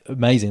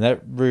amazing.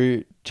 That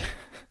route,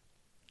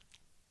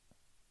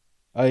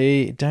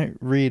 I don't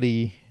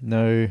really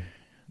know,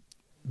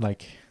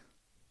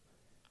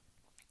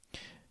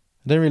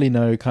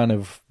 kind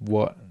of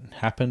what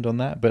happened on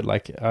that, but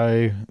like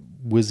I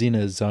was in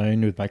a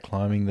zone with my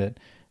climbing that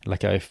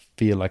like I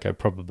feel like I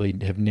probably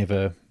have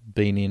never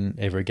been in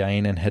ever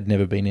again and had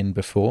never been in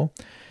before.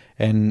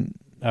 And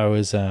I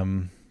was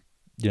on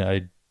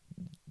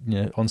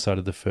side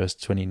of the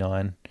first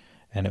 29,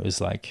 and it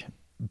was like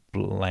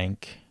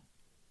blank,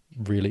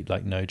 really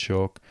like no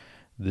chalk.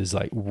 There's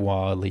like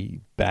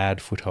wildly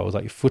bad footholds,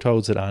 like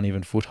footholds that aren't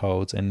even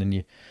footholds, and then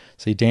you're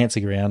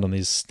dancing around on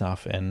this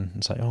stuff, and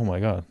it's like, oh my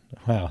god,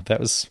 wow, that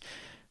was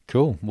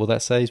cool. Well,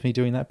 that saves me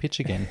doing that pitch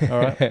again. All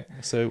right,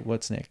 so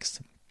what's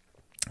next?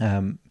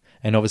 And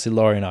obviously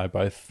Laurie and I are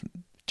both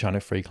trying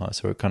to free climb,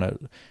 so we're kind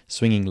of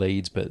swinging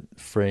leads but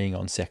freeing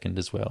on second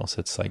as well.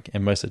 So it's like,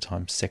 and most of the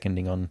time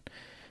seconding on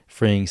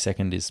freeing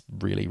second is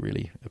really,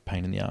 really a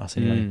pain in the ass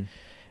anyway.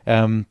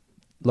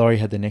 Laurie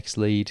had the next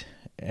lead,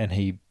 and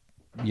he,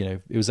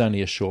 it was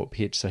only a short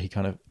pitch, so he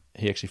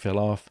actually fell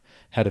off,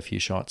 had a few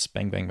shots,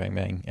 bang, bang, bang,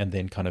 bang, and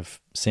then kind of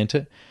sent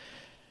it.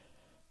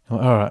 All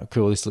right,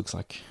 cool, this looks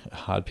like a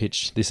hard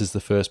pitch. This is the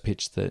first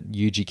pitch that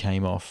Yuji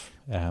came off,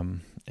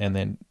 and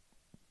then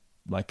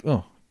like,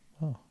 oh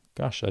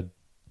gosh, I'd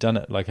done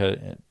it. Like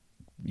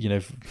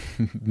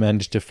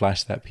managed to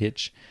flash that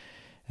pitch.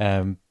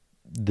 The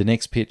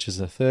next pitch is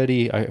a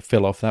 30. I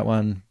fell off that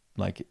one,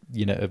 like,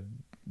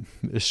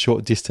 a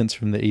short distance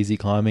from the easy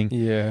climbing.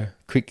 Yeah.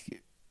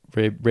 Quick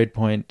red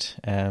point.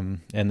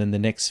 And then the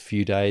next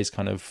few days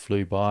kind of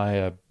flew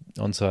by. I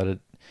on-sighted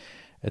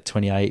at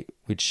 28,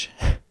 which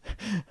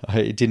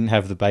I didn't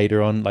have the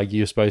beta on. Like,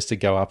 you're supposed to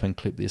go up and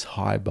clip this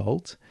high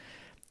bolt,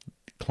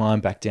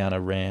 climb back down a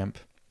ramp,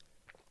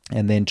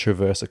 and then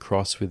traverse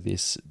across with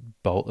this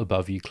bolt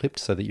above you clipped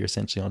so that you're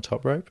essentially on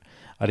top rope.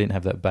 I didn't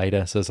have that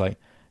beta, so it's like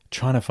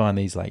trying to find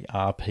these like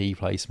RP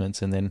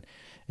placements, and then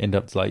end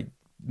up like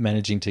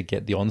managing to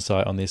get the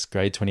on-site on this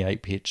grade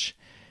 28 pitch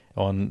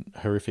on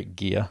horrific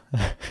gear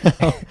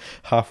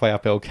halfway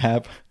up El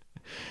Cap.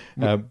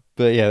 But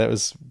yeah, that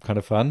was kind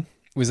of fun.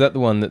 Was that the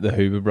one that the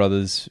Hoover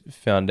brothers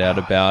found out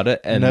about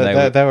it? And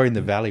no, they were in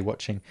the valley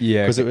watching.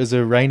 Yeah. Because it was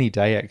a rainy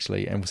day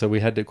actually, and so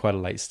we had quite a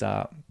late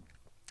start.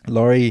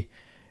 Laurie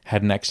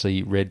hadn't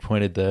actually red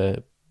pointed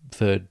the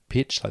third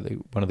pitch, like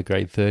one of the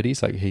grade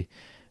 30s. Like he,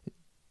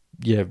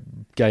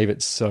 gave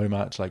it so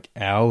much, like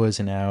hours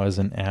and hours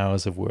and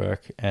hours of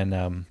work,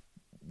 and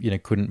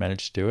couldn't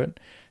manage to do it.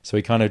 So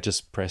he kind of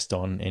just pressed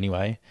on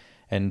anyway.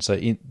 And so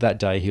that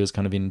day he was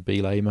kind of in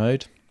belay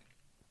mode.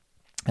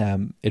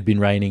 It'd been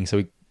raining, so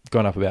we'd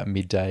gone up about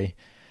midday.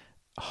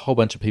 A whole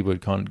bunch of people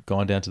had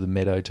gone down to the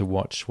meadow to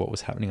watch what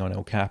was happening on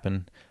El Cap,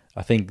 and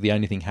I think the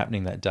only thing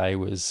happening that day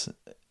was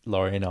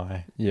Laurie and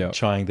I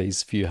trying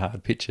these few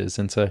hard pitches.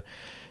 And so,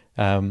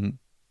 so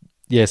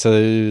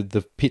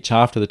the pitch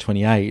after the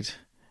 28,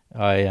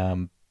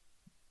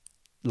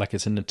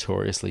 it's a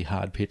notoriously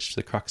hard pitch,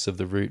 the crux of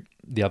the route,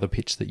 the other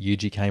pitch that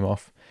Yuji came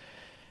off.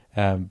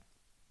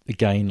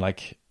 Again,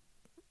 like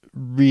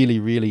really,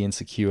 really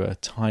insecure,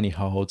 tiny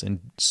holds and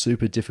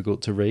super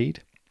difficult to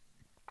read.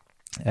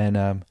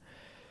 And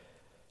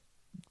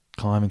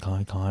climbing,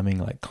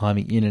 like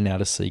climbing in and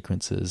out of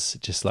sequences,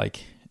 just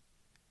like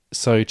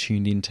so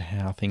tuned into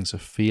how things are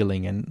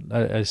feeling. And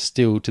I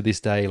still, to this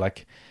day,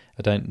 like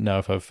I don't know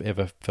if I've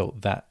ever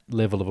felt that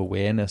level of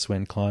awareness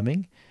when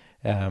climbing.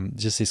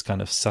 Just this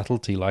kind of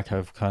subtlety, like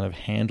I've kind of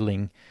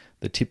handling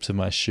the tips of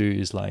my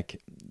shoes,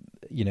 like,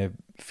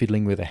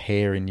 fiddling with a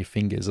hair in your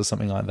fingers or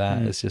something like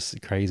that. It's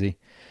just crazy.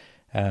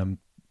 And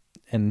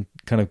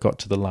kind of got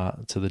to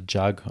the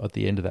jug at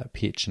the end of that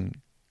pitch and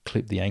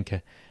clipped the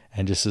anchor,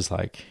 and just as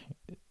like,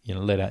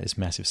 let out this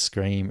massive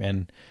scream.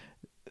 And,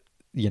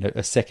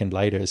 a second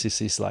later, it's just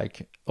this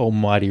like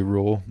almighty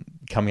roar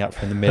coming up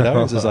from the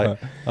meadow. It's just like,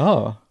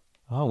 oh,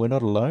 we're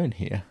not alone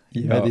here.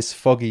 This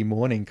foggy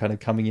morning kind of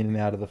coming in and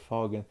out of the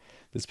fog, and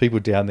there's people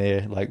down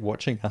there like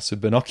watching us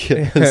with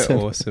binoculars.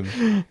 Awesome.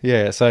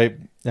 So,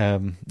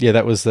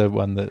 that was the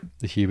one that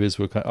the Hubers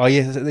were kind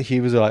of, the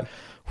Hubers were like,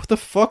 what the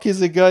fuck is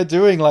the guy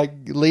doing, like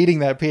leading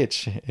that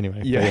pitch?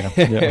 Anyway.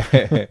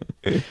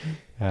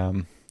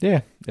 And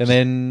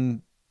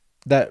then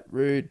that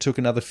route took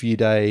another few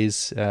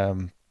days.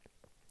 Some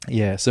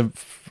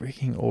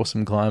freaking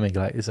awesome climbing,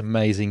 like this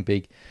amazing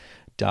big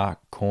dark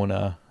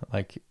corner,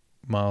 like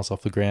miles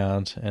off the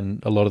ground,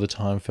 and a lot of the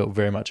time felt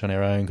very much on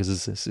our own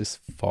because there's this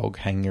fog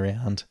hanging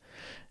around.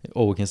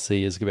 All we can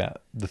see is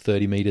about the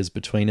 30 meters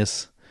between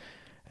us,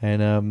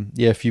 and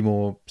a few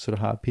more sort of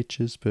hard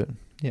pitches, but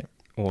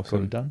awesome.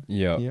 Got it done.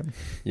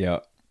 Yeah.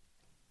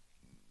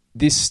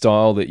 This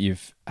style that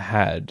you've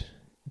had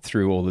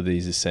through all of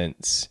these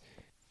ascents,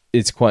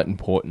 it's quite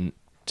important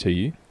to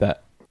you.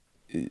 That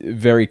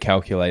very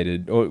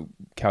calculated, or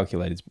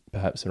calculated is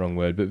perhaps the wrong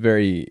word, but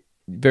very,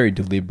 very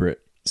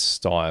deliberate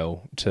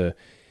style to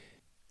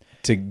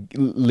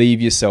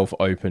leave yourself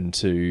open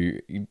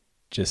to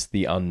just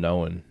the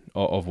unknown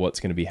of what's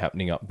going to be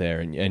happening up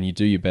there, and you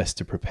do your best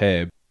to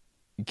prepare.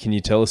 Can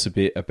you tell us a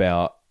bit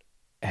about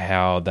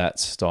how that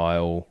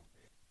style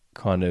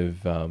kind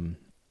of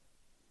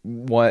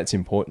why it's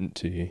important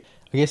to you?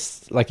 I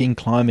guess like in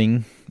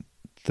climbing,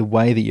 the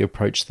way that you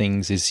approach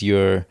things is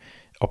your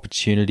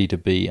opportunity to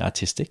be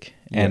artistic,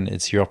 and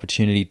it's your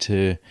opportunity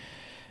to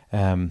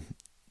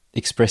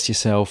express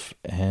yourself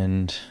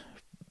and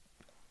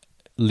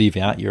live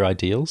out your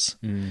ideals.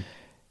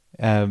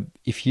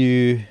 If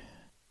you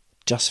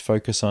just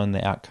focus on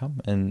the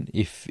outcome, and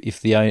if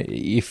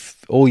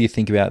all you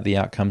think about the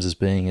outcomes as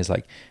being is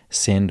like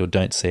send or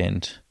don't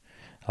send,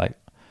 like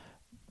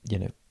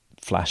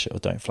flash it or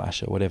don't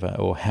flash it, whatever,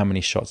 or how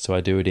many shots do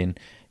I do it in,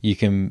 you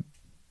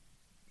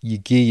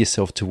gear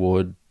yourself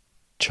toward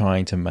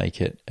trying to make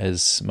it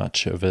as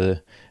much of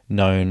a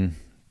known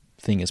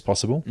thing as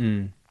possible.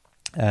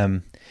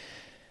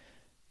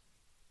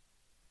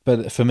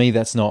 But for me,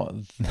 that's not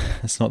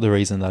the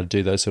reason that I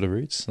do those sort of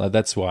routes. Like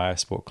that's why I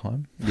sport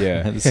climb.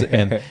 And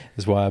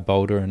that's why I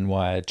boulder and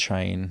why I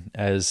train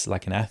as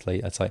like an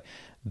athlete. It's like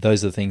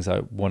those are the things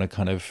I want to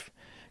kind of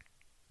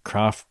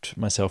craft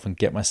myself and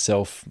get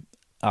myself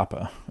up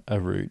a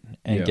route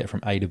and get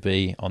from A to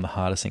B on the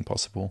hardest thing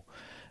possible.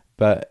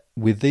 But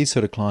with these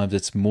sort of climbs,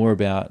 it's more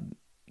about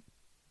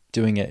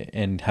doing it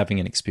and having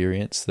an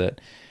experience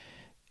that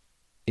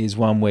is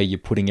one where you're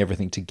putting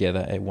everything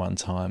together at one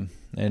time.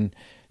 And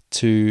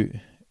to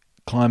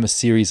climb a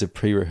series of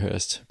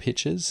pre-rehearsed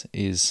pitches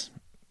is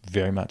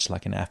very much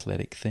like an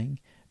athletic thing.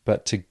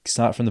 But to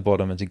start from the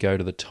bottom and to go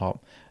to the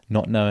top,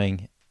 not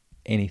knowing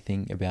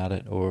anything about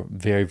it or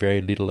very,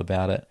 very little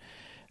about it,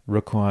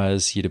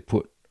 requires you to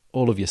put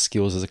all of your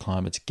skills as a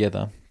climber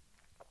together.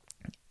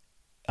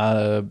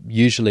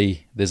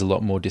 Usually there's a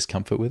lot more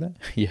discomfort with it.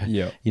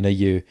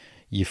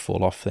 You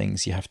fall off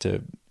things, you have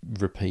to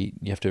repeat,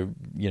 you have to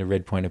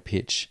red point a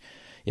pitch,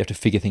 you have to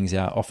figure things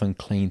out, often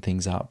clean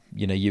things up.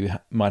 You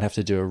might have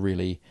to do a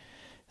really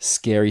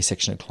scary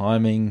section of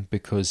climbing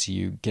because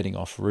you're getting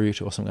off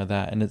route or something like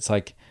that, and it's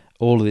like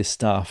all of this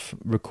stuff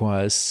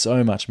requires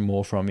so much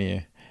more from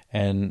you.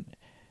 And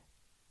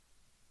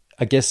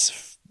I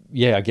guess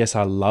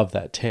I love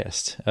that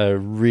test. I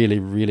really,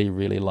 really,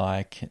 really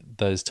like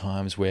those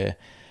times where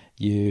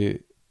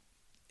you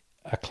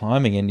are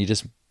climbing and you're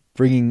just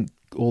bringing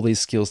all these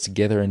skills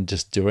together and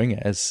just doing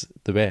it as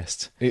the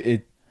best.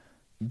 It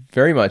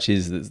very much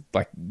is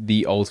like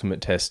the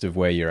ultimate test of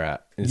where you're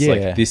at. It's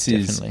like this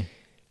definitely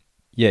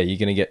you're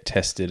going to get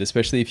tested,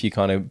 especially if you're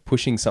kind of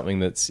pushing something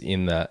that's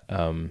in that,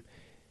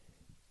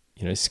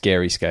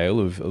 scary scale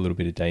of a little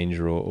bit of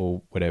danger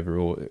or whatever,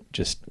 or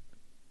just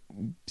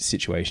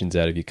situations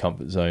out of your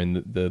comfort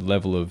zone. The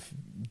level of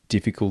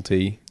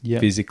difficulty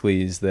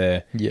physically is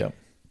there. Yeah.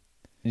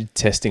 You're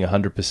testing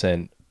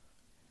 100%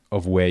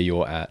 of where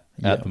you're at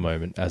the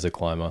moment as a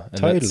climber.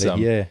 And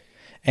totally, yeah.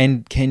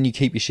 And can you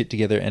keep your shit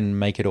together and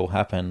make it all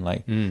happen?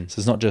 So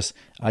it's not just,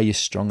 are you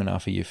strong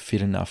enough? Are you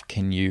fit enough?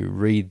 Can you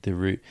read the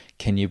route?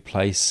 Can you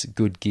place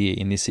good gear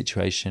in this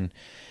situation?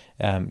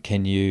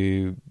 Can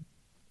you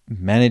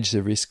manage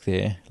the risk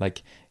there?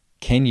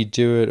 Can you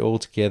do it all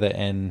together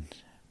and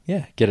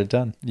get it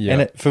done? Yeah.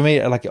 And for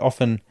me,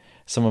 often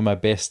some of my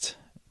best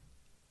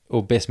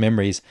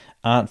memories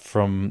aren't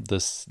from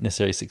this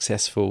necessarily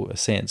successful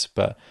ascents,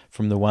 but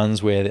from the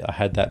ones where I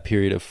had that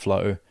period of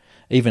flow,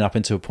 even up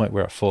into a point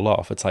where I fall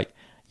off. It's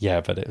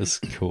but it was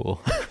cool.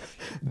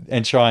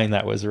 And trying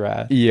that was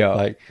rad.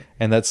 Yeah.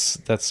 And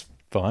that's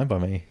fine by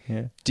me.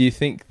 Yeah. Do you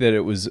think that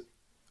it was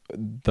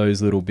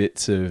those little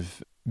bits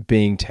of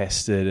being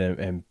tested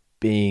and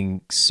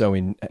being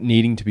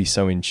needing to be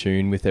so in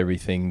tune with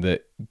everything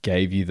that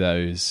gave you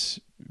those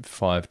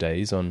 5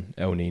 days on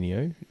El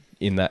Nino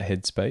in that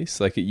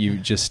headspace? You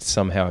just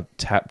somehow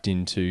tapped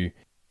into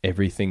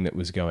everything that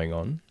was going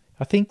on?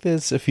 I think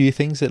there's a few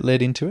things that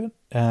led into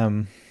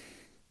it.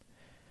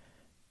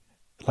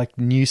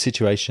 New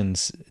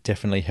situations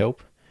definitely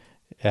help,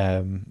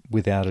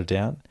 without a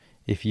doubt.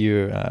 If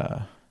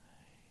you're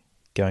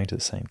going to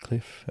the same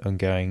cliff and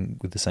going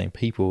with the same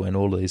people and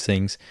all of these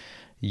things,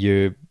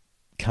 you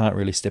can't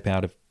really step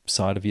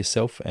outside of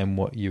yourself and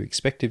what you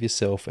expect of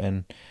yourself,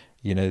 and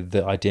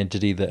the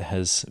identity that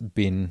has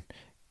been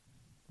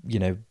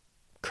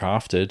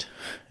crafted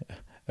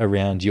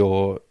around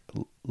your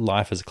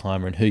life as a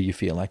climber and who you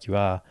feel like you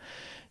are.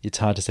 It's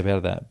hard to step out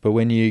of that. But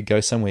when you go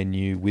somewhere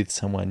new with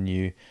someone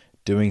new,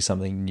 doing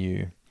something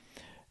new,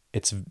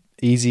 it's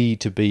easy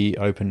to be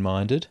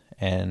open-minded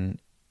and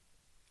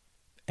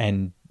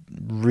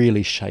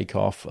really shake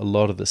off a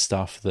lot of the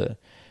stuff that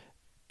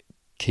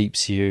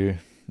keeps you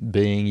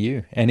being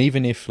you. And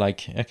even if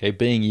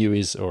being you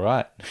is all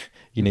right,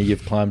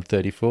 you've climbed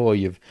 34,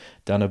 you've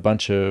done a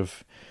bunch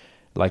of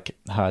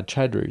hard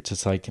trad routes,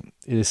 it's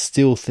there's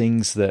still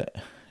things that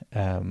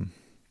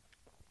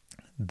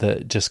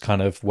that just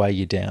kind of weigh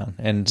you down.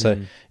 And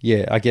so,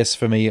 I guess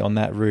for me on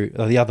that route,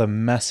 the other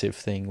massive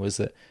thing was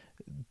that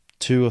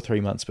 2 or 3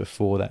 months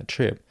before that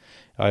trip,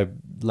 I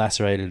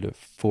lacerated a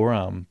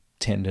forearm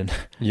tendon.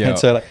 Yeah. And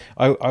so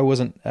I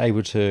wasn't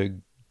able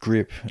to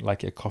grip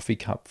a coffee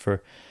cup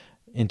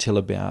until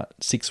about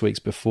 6 weeks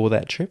before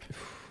that trip.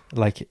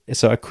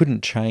 So I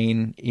couldn't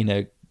train in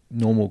a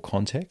normal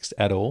context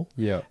at all.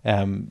 Yeah.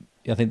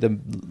 I think the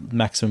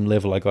maximum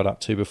level I got up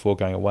to before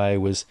going away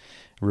was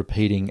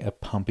repeating a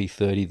pumpy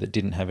 30 that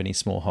didn't have any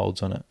small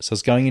holds on it. So I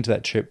was going into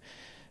that trip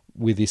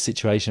with this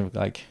situation of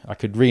I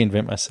could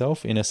reinvent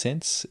myself in a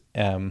sense,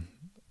 on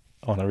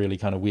a really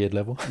kind of weird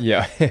level.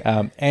 Yeah.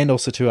 And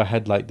also too, I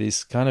had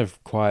this kind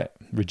of quite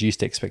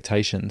reduced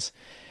expectations,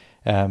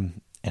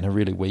 and a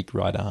really weak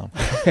right arm.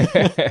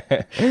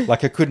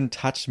 I couldn't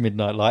touch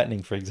Midnight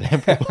Lightning, for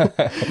example.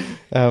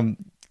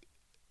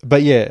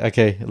 But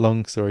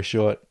long story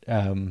short,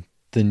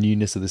 the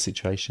newness of the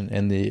situation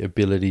and the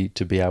ability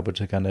to be able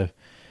to kind of,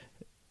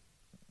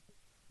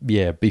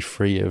 be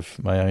free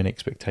of my own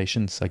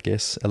expectations, I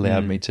guess,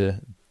 allowed me to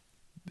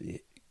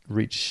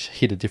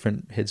hit a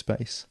different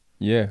headspace.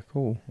 Yeah,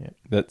 cool. Yeah.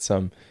 That's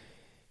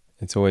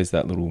it's always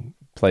that little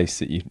place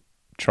that you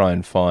try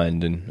and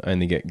find and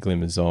only get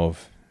glimmers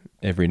of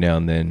every now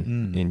and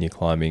then in your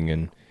climbing,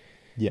 and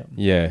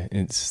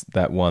it's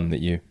that one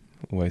that you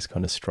always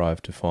kind of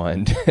strive to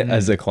find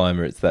as a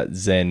climber. It's that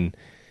Zen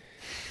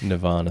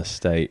nirvana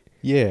state.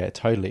 Yeah,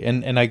 totally.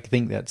 And I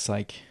think that's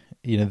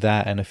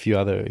that and a few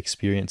other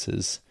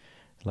experiences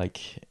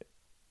like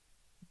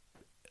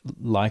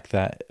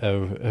that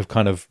have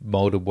kind of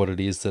molded what it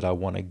is that I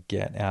want to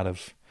get out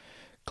of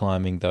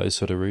climbing those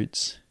sort of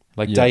routes.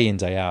 Day in,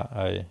 day out,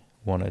 I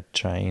want to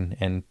train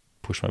and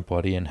push my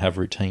body and have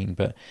routine.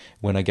 But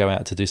when I go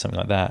out to do something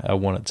like that, I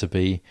want it to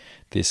be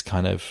this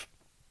kind of,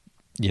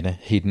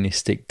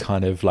 hedonistic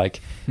kind of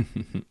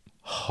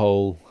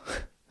whole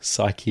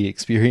psyche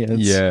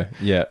experience.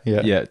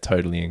 Yeah,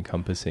 totally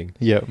encompassing.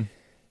 Yeah.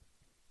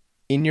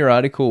 In your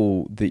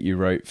article that you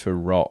wrote for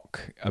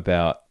Rock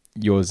about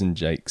yours and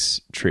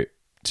Jake's trip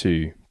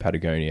to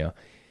Patagonia,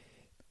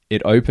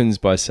 it opens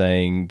by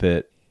saying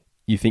that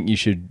you think you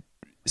should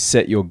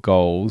set your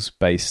goals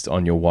based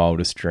on your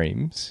wildest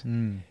dreams.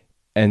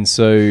 And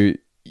so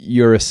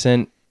your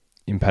ascent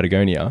in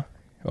Patagonia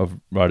of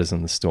Riders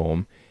on the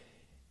Storm,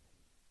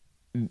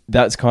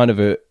 that's kind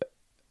of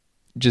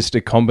just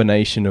a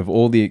combination of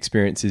all the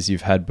experiences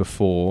you've had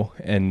before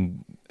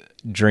and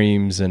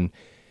dreams and,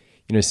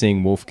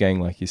 seeing Wolfgang,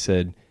 like you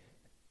said,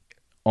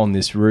 on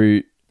this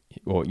route,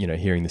 or,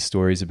 hearing the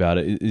stories about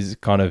it is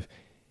kind of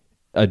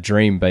a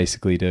dream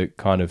basically to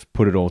kind of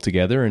put it all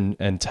together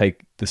and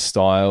take the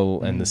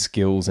style and the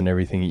skills and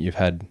everything that you've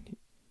had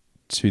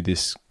to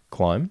this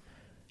climb.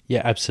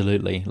 Yeah,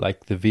 absolutely.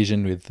 Like the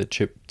vision with the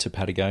trip to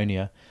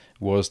Patagonia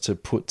was to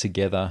put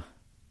together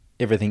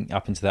everything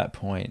up until that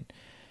point,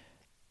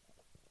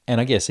 and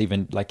I guess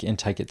even like and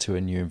take it to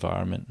a new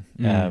environment.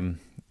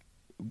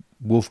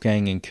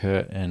 Wolfgang and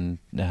Kurt and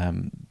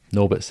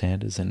Norbert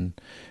Sanders and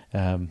I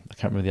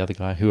can't remember the other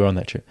guy who were on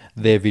that trip.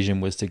 Their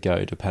vision was to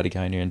go to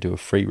Patagonia and do a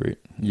free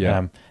route.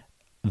 Yeah.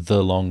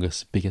 The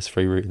longest, biggest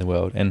free route in the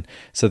world. And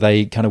so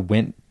they kind of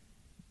went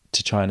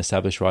to try and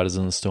establish Riders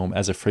on the Storm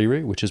as a free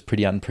route, which is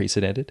pretty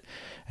unprecedented.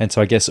 And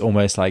so I guess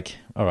almost like,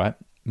 all right,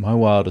 my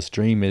wildest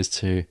dream is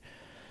to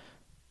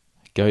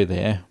go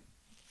there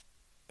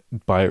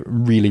by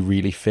really,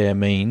 really fair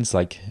means,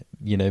 like,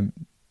 you know,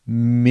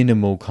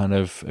 minimal kind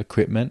of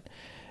equipment,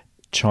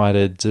 try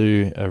to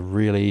do a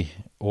really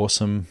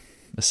awesome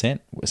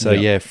ascent. So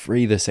yeah,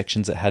 free the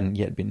sections that hadn't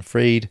yet been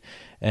freed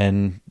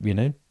and, you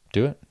know,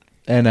 do it.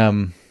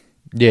 And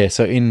yeah,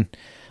 so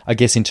I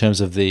guess in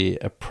terms of the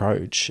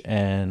approach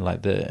and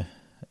like the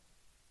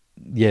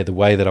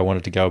way that I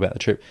wanted to go about the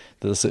trip,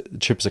 the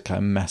trip's a kind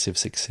of massive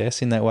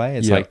success in that way.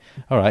 It's like,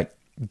 all right,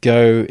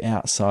 go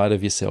outside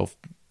of yourself,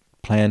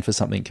 plan for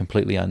something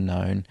completely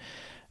unknown,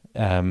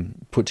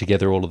 put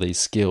together all of these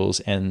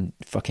skills and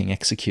fucking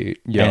execute.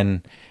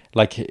 And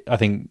like, I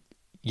think,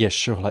 yeah,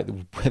 sure, like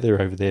the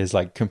weather over there is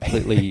like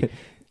completely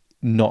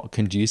not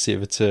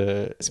conducive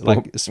to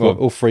sport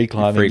or free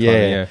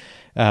climbing.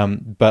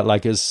 But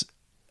like it's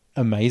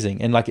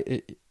amazing. And like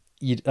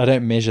I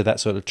don't measure that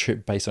sort of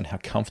trip based on how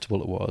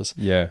comfortable it was,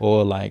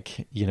 or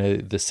like, you know,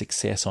 the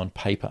success on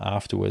paper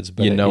afterwards.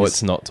 But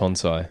it's not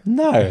Tonsai.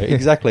 No,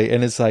 exactly.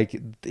 And it's like,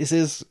 this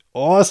is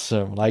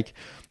awesome. Like,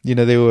 you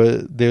know,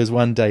 there was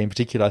one day in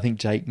particular, I think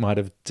Jake might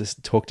have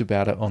just talked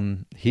about it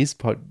on his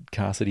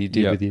podcast that he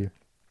did with you,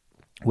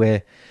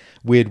 where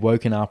we had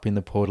woken up in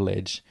the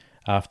Portaledge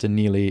after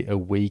nearly a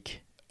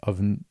week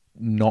of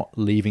not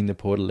leaving the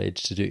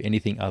Portaledge to do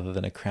anything other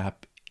than a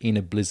crap in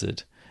a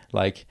blizzard.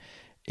 Like,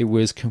 it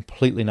was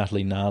completely and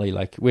utterly gnarly.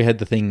 Like, we had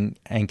the thing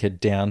anchored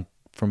down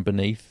from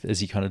beneath,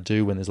 as you kind of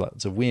do when there's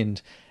lots of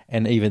wind.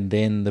 And even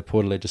then, the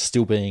Portaledge is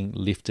still being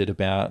lifted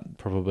about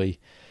probably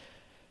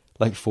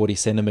like 40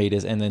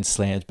 centimeters and then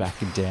slammed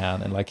back and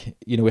down. And like,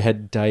 you know, we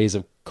had days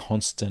of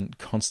constant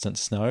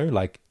snow.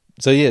 Like,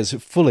 so yeah, it's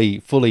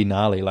fully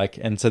gnarly. Like,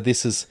 and so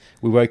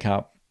we woke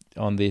up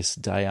on this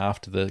day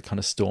after the kind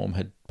of storm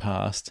had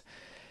passed.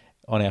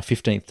 On our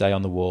 15th day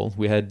on the wall,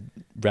 we had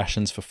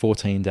rations for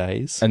 14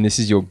 days. And this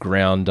is your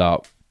ground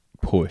up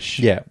push.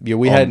 Yeah.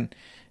 We hadn't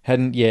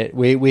yet.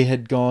 We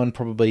had gone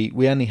probably,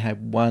 we only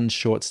had one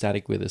short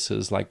static with us. It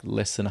was like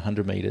less than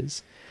 100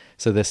 meters.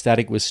 So the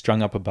static was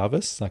strung up above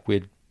us. Like,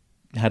 we'd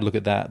had a look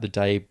at that the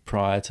day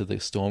prior to the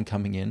storm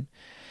coming in.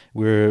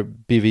 We were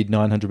bivvied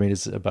 900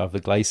 meters above the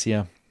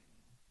glacier.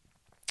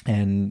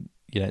 And,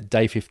 you know,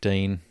 day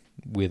 15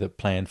 with a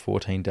planned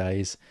 14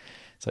 days.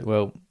 It's like,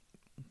 well,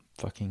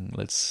 fucking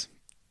let's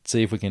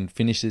see if we can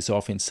finish this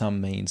off in some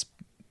means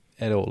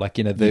at all. Like,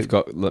 you know, you've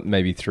got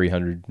maybe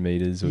 300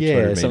 meters or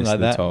 200 meters something like to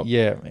the that. top.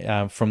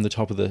 Yeah, from the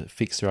top of the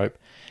fixed rope.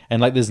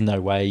 And like, there's no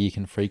way you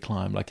can free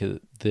climb. Like,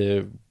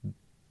 the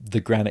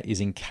granite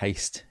is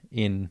encased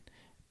in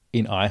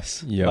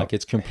ice. Like,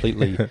 it's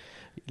completely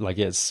like,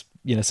 it's,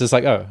 you know, so it's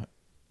like, oh,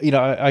 you know,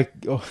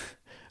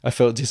 I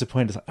felt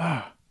disappointed. It's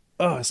like,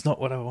 oh, it's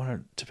not what I wanted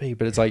it to be.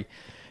 But it's like,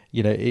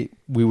 you know,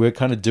 we were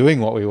kind of doing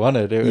what we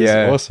wanted. It was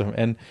awesome.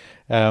 And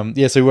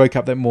so we woke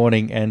up that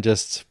morning and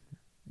just,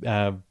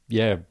 kind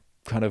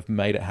of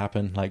made it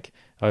happen. Like,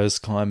 I was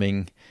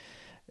climbing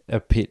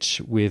a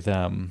pitch with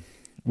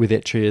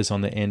Etrias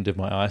on the end of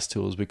my ice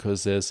tools,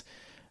 because there's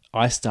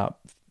iced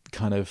up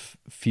kind of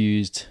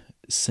fused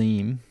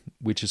seam,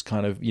 which is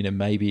kind of, you know,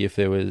 maybe if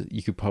there was,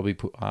 you could probably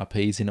put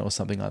RPs in it or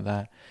something like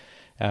that.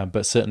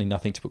 But certainly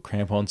nothing to put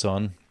crampons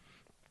on.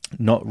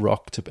 Not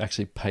rock to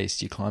actually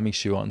paste your climbing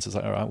shoe on. So it's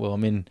like, all right, well,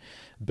 I'm in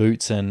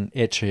boots and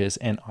Etrias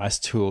and ice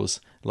tools,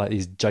 like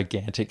these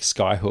gigantic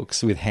sky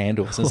hooks with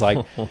handles. And it's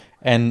like,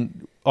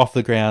 and off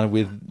the ground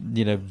with,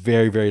 you know,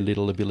 very, very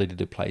little ability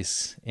to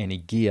place any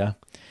gear.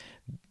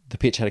 The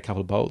pitch had a couple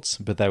of bolts,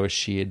 but they were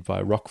sheared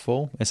by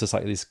rockfall. It's just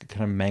like this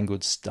kind of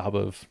mangled stub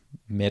of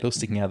metal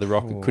sticking out of the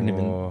rock. I couldn't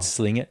even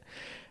sling it.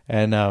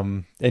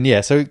 And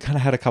yeah, so it kind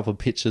of had a couple of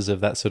pictures of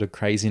that sort of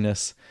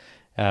craziness.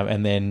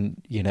 And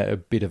then, you know, a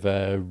bit of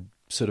a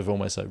sort of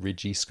almost like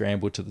ridgy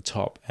scramble to the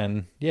top.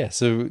 And yeah,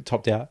 so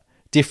topped out.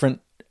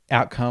 Different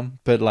outcome,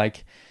 but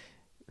like,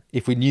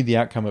 if we knew the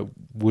outcome, it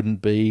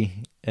wouldn't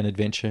be an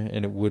adventure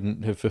and it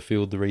wouldn't have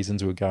fulfilled the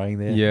reasons we were going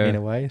there in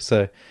a way.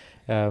 So,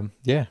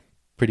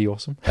 pretty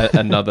awesome.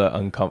 Another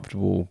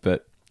uncomfortable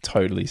but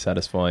totally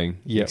satisfying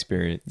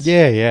experience.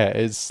 Yeah.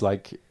 It's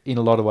like, in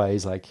a lot of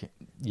ways, like,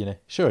 you know,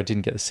 sure, I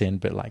didn't get the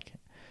send, but like,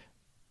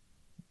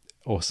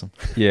 awesome.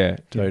 Yeah,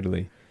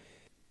 totally.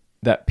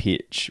 That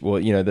pitch, well,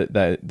 you know,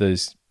 that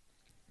those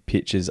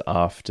pitches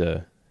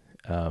after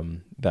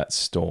that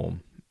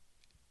storm,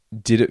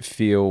 did it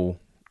feel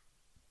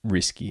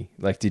risky?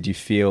 Like, did you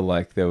feel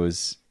like there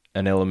was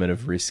an element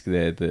of risk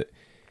there that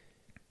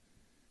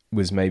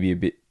was maybe a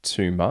bit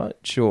too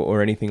much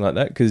or anything like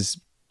that?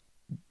 Because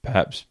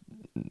perhaps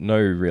no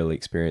real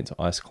experience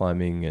ice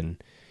climbing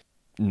and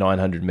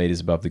 900 meters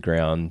above the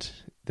ground.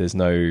 There's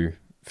no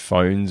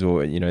phones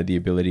or, the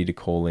ability to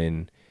call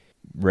in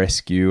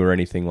rescue or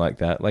anything like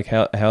that. Like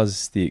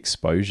how's the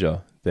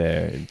exposure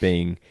there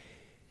being?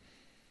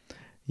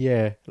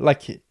 Yeah,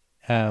 like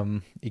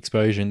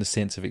exposure in the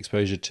sense of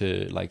exposure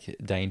to like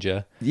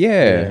danger.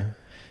 Yeah.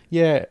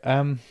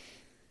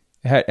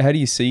 How do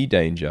you see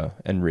danger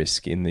and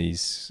risk in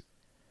these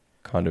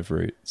kind of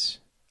routes?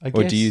 I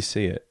Or guess do you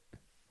see it?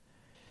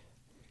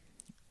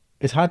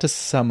 It's hard to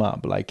sum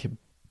up. Like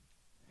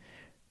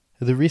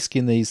the risk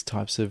in these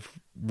types of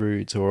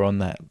routes or on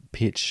that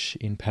pitch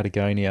in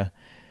Patagonia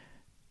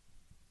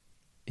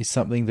is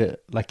something that,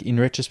 like, in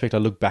retrospect, I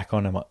look back on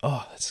and I'm like,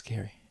 oh, that's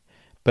scary.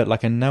 But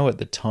like I know at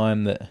the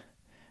time that,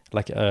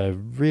 like,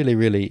 really,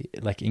 really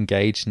like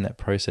engaged in that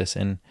process,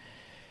 and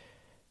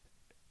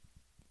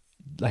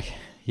like,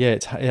 yeah,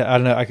 it's, I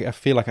don't know. I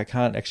feel like I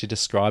can't actually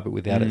describe it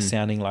without it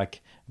sounding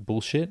like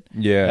bullshit.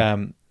 Yeah.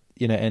 And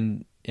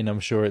I'm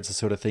sure it's the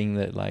sort of thing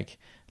that like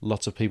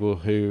lots of people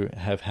who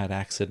have had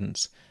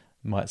accidents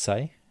might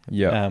say.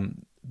 Yeah.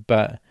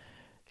 But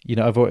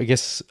I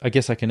guess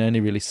I can only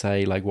really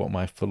say like what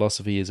my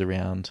philosophy is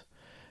around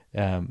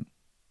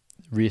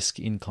risk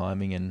in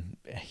climbing, and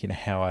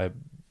how I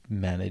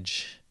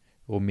manage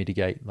or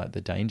mitigate like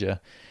the danger,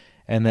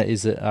 and that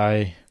is that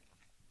I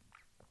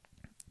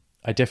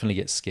definitely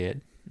get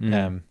scared,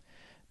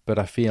 but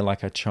I feel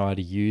like I try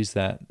to use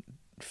that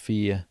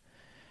fear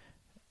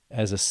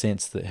as a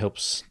sense that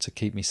helps to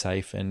keep me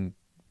safe, and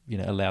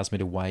allows me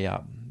to weigh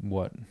up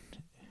what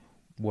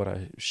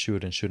I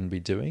should and shouldn't be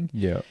doing.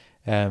 Yeah.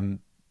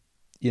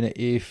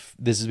 If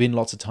there's been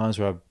lots of times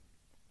where I've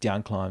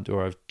down climbed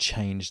or I've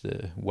changed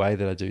the way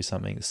that I do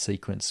something, the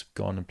sequence,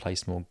 gone and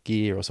placed more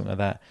gear or something like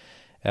that.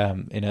 I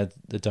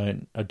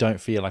don't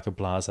feel like a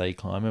blasé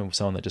climber, or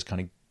someone that just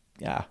kind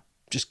of,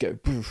 just go,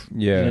 poof,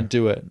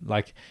 do it.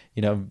 Like,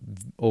 I'm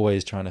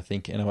always trying to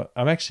think, and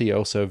I'm actually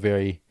also a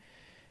very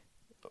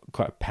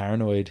quite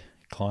paranoid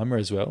climber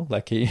as well.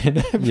 Like,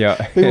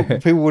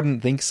 people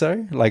wouldn't think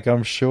so. Like,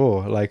 I'm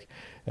sure, like,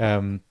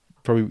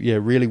 probably,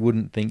 really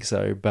wouldn't think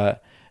so.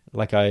 But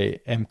like, I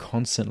am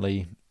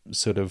constantly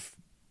sort of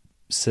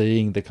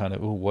seeing the kind of,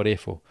 what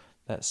if, or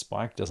that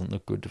spike doesn't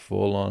look good to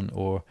fall on,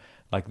 or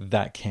like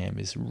that cam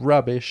is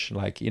rubbish.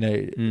 Like,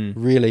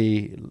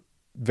 really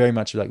very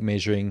much like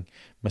measuring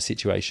my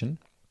situation.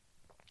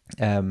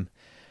 And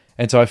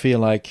so I feel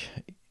like,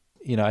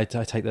 I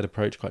take that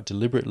approach quite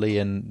deliberately,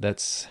 and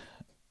that's,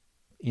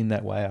 in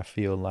that way, I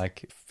feel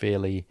like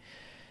fairly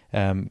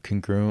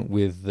congruent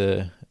with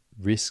the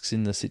risks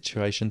in the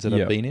situations that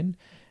I've been in.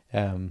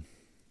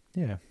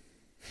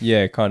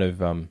 Yeah, kind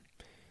of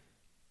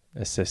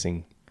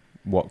assessing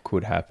what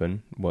could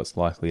happen, what's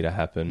likely to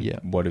happen,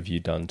 what have you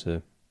done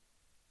to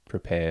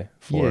prepare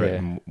for it,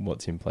 and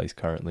what's in place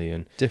currently,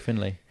 and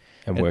definitely,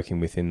 and working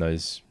within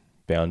those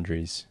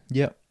boundaries.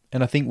 Yeah,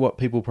 and I think what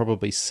people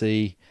probably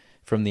see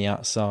from the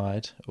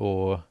outside,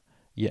 or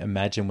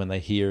imagine when they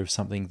hear of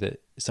something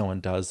that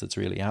someone does that's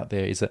really out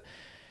there, is that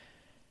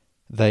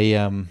they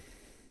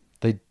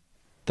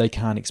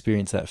can't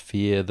experience that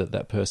fear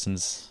that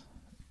person's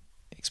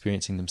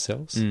experiencing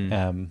themselves.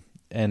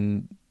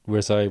 And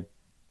whereas I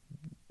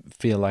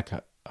feel like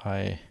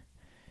I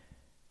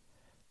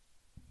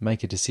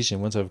make a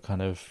decision once I've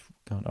kind of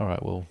gone, all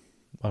right, well,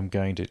 I'm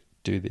going to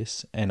do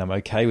this, and I'm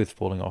okay with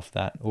falling off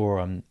that, or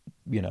I'm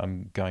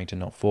going to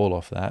not fall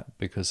off that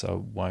because I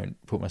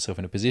won't put myself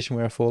in a position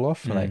where I fall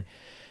off,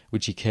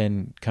 which you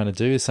can kind of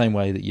do the same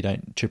way that you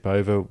don't trip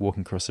over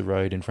walking across the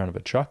road in front of a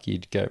truck.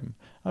 You'd go,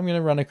 I'm going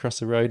to run across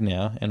the road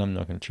now, and I'm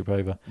not going to trip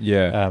over.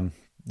 Yeah.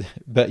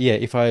 But yeah,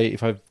 if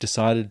I've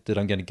decided that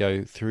I'm going to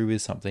go through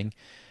with something,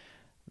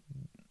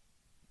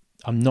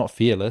 I'm not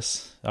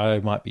fearless. I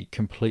might be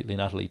completely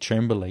and utterly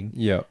trembling.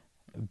 Yeah.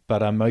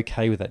 But I'm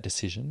okay with that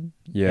decision.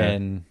 Yeah.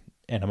 And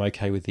I'm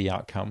okay with the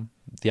outcome.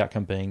 The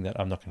outcome being that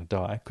I'm not going to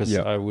die, because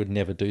I would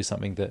never do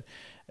something that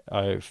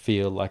I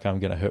feel like I'm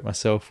going to hurt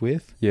myself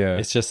with. Yeah.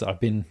 It's just I've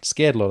been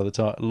scared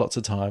lots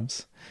of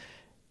times.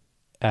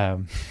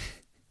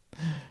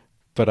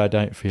 But I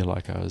don't feel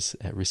like I was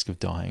at risk of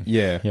dying.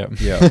 Yeah. Yep.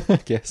 Yeah. I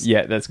guess.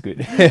 Yeah, that's good.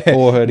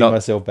 Or hurting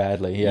myself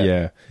badly.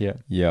 Yeah.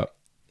 Yeah.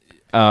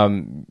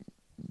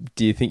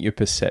 Do you think your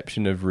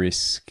perception of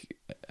risk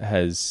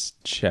has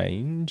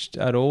changed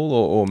at all,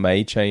 or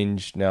may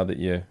change now that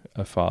you're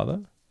a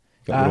father?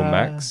 Got little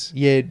Max?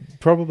 Yeah,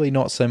 probably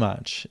not so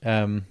much.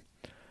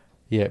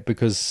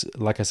 Because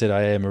like I said,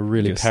 I am a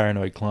really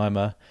paranoid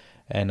climber,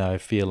 and I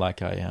feel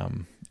like I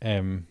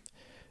am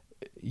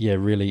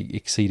really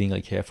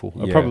exceedingly careful.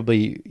 I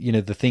probably,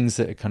 the things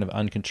that are kind of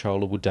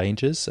uncontrollable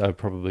dangers, I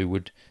probably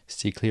would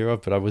steer clear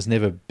of, but I was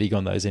never big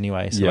on those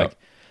anyway. So like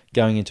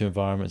going into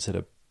environments that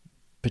are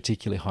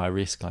particularly high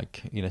risk,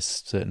 like,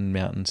 certain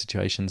mountain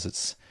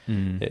situations,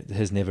 it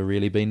has never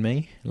really been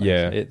me. Like,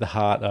 at the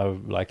heart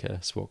of like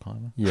a sport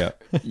climber. Yeah.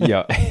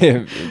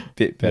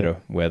 Bit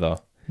better weather.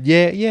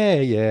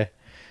 Yeah.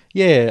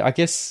 I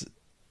guess,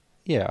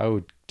 I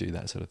would do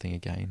that sort of thing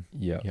again.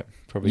 Yeah. Yep.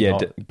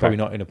 Probably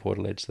not in a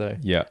portaledge though.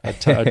 Yeah.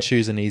 I'd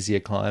choose an easier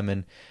climb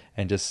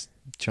and just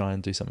try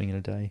and do something in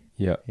a day.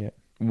 Yeah. Yeah.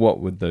 What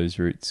would those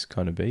routes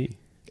kind of be?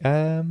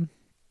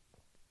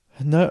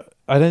 No,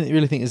 I don't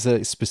really think there's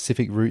a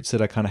specific routes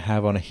that I kind of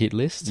have on a hit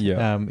list.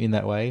 Yeah. In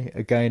that way,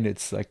 again,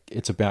 it's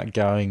about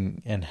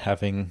going and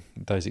having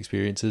those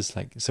experiences.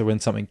 Like, so when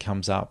something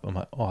comes up, I'm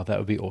like, oh, that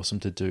would be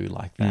awesome to do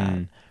like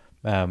that.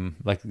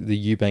 Like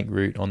the Eubank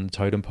route on the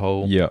totem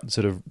pole. Yeah.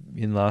 Sort of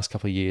in the last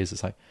couple of years,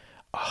 it's like,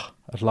 oh,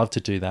 I'd love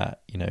to do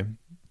that. You know,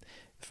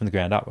 from the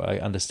ground up. I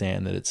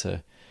understand that it's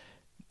a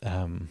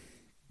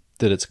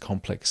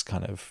complex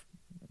kind of.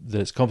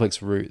 This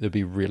complex route that'd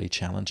be really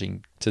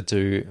challenging to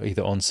do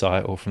either on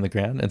site or from the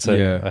ground, and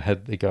so I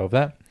had the go of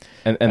that.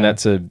 And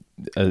that's a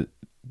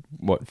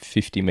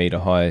 50 meter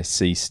high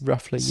sea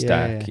roughly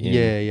stack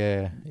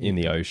in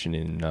the ocean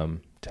in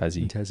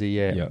Tassie. In Tassie,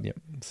 yeah.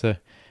 So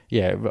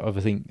I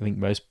think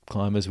most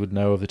climbers would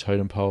know of the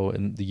totem pole,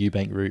 and the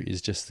Eubank route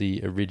is just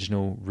the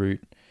original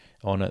route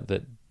on it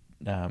that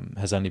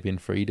has only been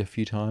freed a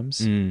few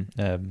times.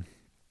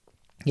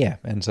 Yeah,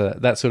 and so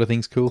that sort of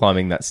thing's cool.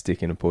 Climbing that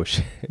stick in a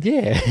push.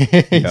 Yeah,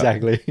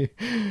 exactly.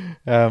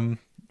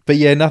 But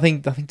yeah,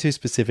 nothing too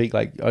specific.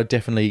 Like, I'd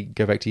definitely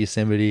go back to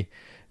Yosemite,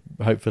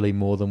 hopefully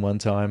more than one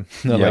time.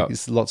 Like,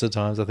 it's lots of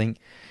times, I think.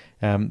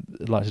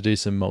 I'd like to do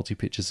some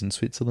multi-pitches in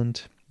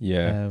Switzerland.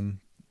 Yeah.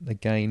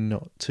 Again,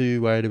 not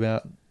too worried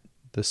about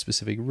the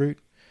specific route.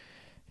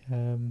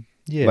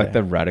 Yeah. Like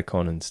the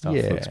Radicon and stuff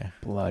looks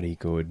bloody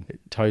good.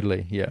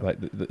 Totally, yeah. Like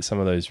some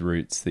of those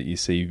routes that you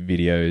see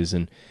videos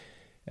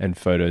and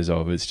photos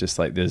of, it's just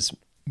like there's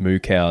moo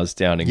cows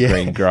down in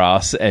green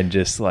grass and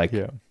just like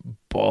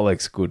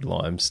bollocks good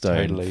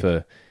limestone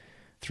for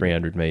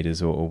 300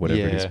 meters or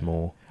whatever it is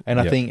more. And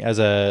I think as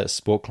a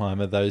sport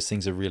climber, those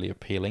things are really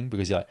appealing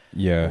because you're like,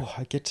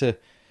 I get to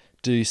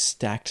do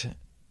stacked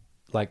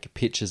like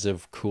pictures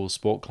of cool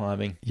sport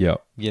climbing. Yeah.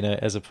 You know,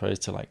 as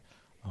opposed to like,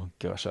 oh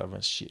gosh, I'm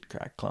a shit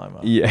crack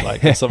climber. Yeah.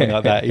 Like something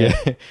like that. Yeah.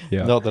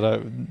 Not that I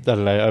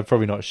don't know, I'm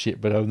probably not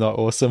shit, but I'm not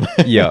awesome.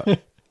 Yeah.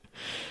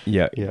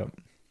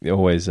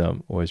 Always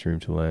room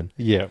to learn.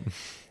 Yeah.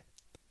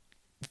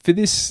 For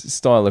this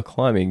style of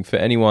climbing, for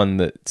anyone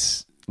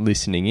that's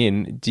listening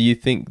in, do you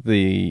think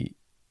this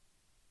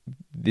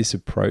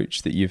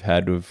approach that you've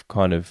had of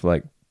kind of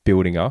like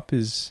building up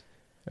is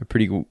a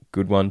pretty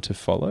good one to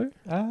follow?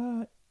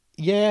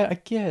 Yeah,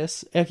 I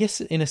guess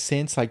in a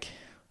sense, like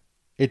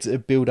it's a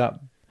build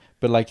up,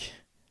 but like,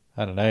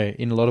 I don't know,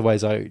 in a lot of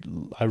ways, I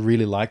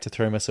really like to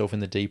throw myself in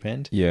the deep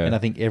end. Yeah. And I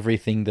think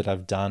everything that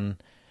I've done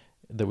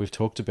that we've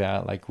talked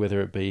about, like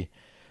whether it be,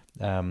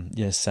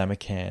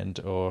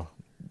 Samarkand or,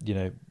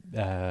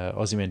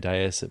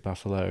 Ozymandias at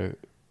Buffalo,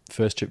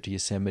 first trip to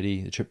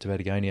Yosemite, the trip to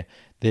Patagonia,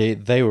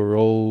 they were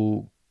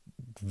all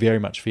very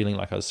much feeling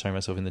like I was throwing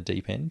myself in the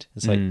deep end.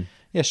 It's like,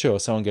 yeah, sure,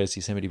 someone goes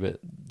to Yosemite, but,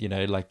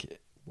 like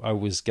I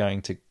was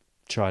going to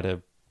try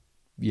to,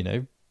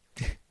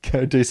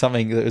 go do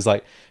something that was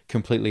like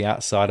completely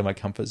outside of my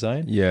comfort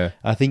zone. Yeah.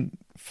 I think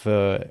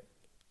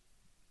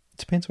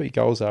depends what your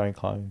goals are in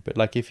climbing, but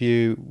like if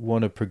you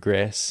want to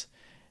progress,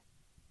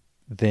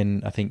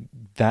 then I think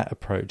that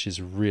approach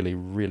is really,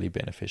 really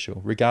beneficial,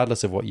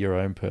 regardless of what your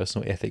own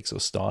personal ethics or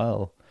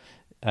style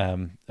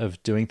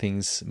of doing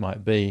things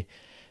might be.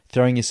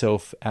 Throwing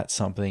yourself at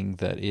something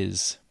that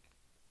is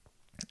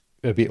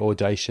a bit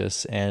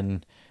audacious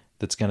and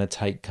that's going to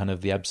take kind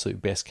of the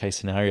absolute best case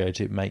scenario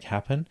to make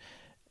happen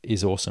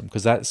is awesome,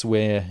 because that's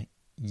where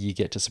you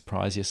get to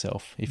surprise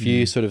yourself. If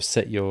you sort of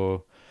set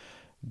your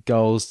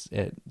goals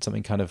at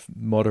something kind of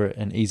moderate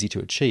and easy to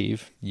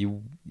achieve,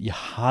 you're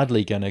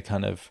hardly going to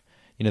kind of,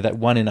 that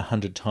 1 in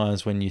 100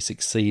 times when you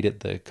succeed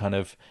at the kind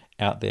of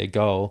out there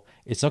goal,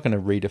 it's not going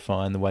to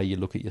redefine the way you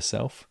look at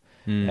yourself.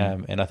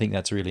 And I think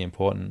that's really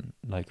important,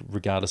 like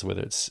regardless of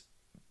whether it's,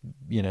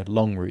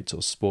 long routes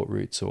or sport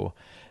routes or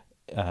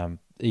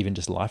even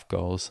just life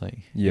goals,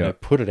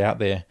 like, put it out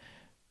there,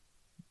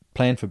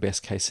 plan for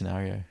best case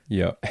scenario.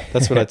 Yeah.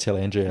 That's what I tell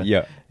Andrea.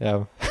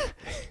 Yeah.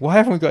 Why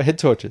haven't we got head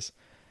torches?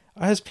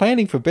 I was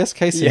planning for best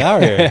case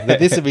scenario that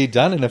this would be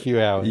done in a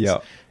few hours. Yeah.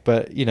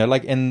 But,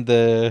 and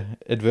the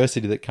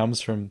adversity that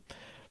comes from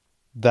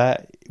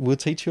that will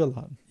teach you a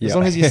lot. As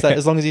long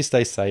as you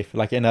stay safe.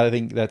 Like, and I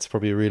think that's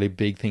probably a really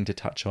big thing to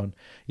touch on.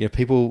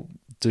 People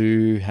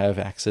do have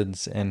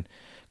accidents and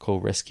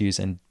call rescues,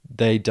 and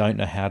they don't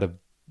know how to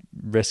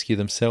rescue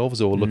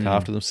themselves or look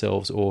after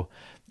themselves or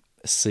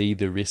see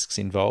the risks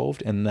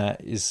involved. And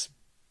that is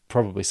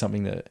probably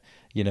something that,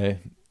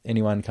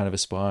 anyone kind of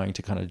aspiring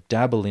to kind of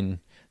dabble in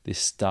this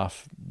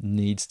stuff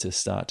needs to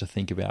start to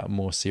think about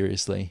more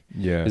seriously.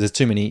 Yeah. Because there's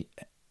too many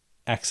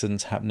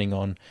accidents happening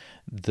on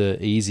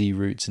the easy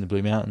routes in the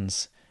Blue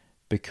Mountains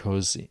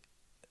because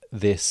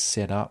they're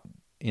set up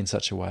in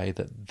such a way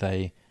that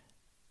they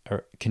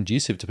are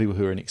conducive to people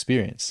who are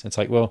inexperienced. It's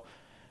like, well,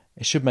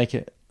 it should make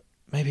it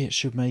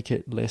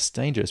less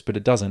dangerous, but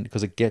it doesn't,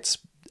 because it gets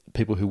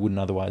people who wouldn't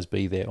otherwise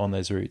be there on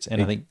those routes.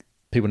 And I think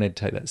people need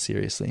to take that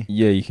seriously.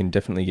 Yeah, you can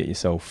definitely get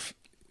yourself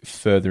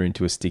further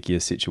into a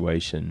stickier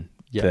situation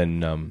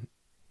than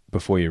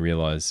before you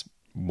realize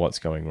what's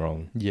going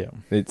wrong. Yeah.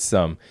 It's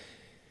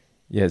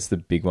it's the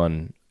big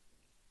one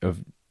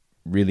of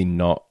really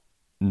not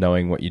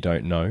knowing what you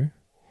don't know.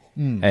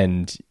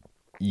 And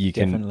you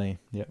can Definitely.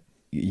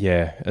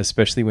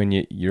 especially when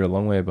you're a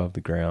long way above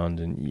the ground,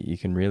 and you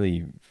can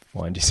really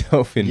find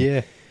yourself in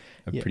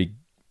a pretty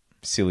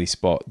silly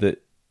spot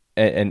that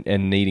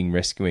and needing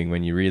rescuing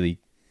when you really,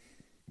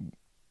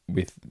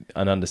 with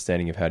an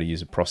understanding of how to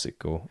use a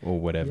Prosic or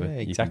whatever,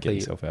 you can get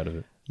yourself out of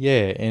it.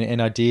 Yeah,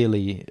 and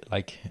ideally,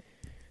 like,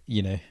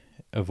 you know,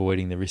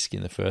 avoiding the risk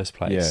in the first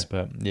place.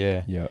 But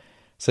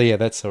so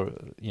that's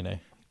a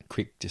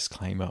quick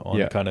disclaimer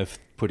on kind of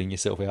putting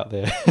yourself out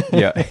there.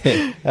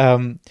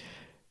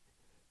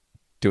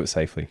 Do it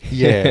safely.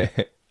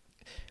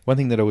 One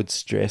thing that I would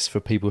stress for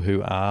people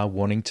who are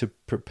wanting to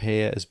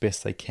prepare as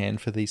best they can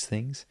for these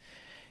things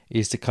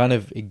is to kind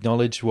of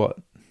acknowledge what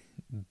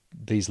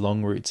these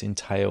long routes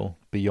entail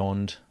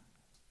beyond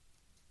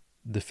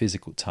the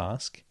physical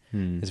task.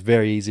 It's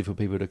very easy for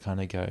people to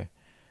kind of go,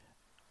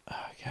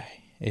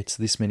 okay, it's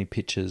this many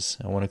pitches.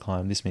 I want to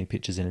climb this many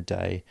pitches in a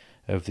day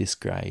of this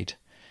grade.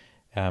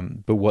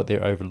 But what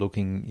they're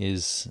overlooking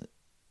is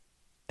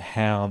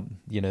how,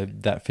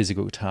 that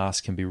physical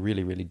task can be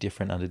really, really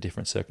different under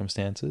different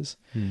circumstances.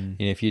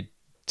 If you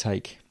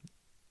take,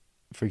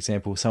 for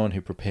example, someone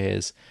who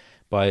prepares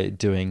by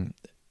doing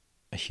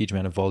a huge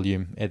amount of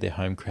volume at their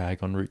home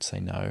crag on routes they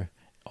know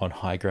on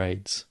high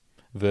grades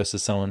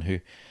versus someone who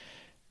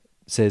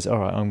says, all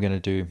right, I'm going to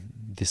do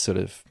this sort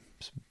of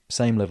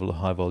same level of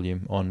high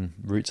volume on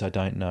routes I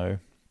don't know,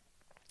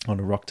 on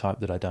a rock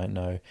type that I don't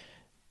know,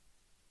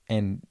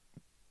 and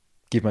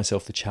give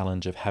myself the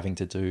challenge of having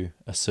to do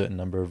a certain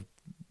number of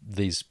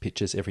these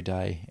pitches every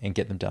day and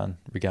get them done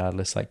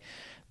regardless. Like,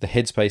 the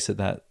headspace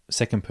that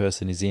second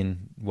person is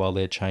in while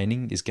they're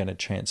training is going to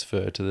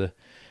transfer to the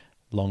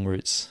long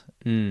routes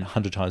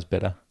 100 times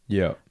better.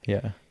 Yeah.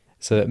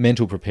 So that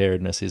mental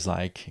preparedness is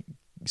like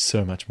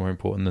so much more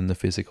important than the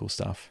physical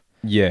stuff.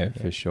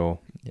 For sure.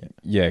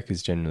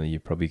 Because generally you're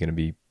probably going to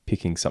be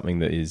picking something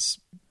that is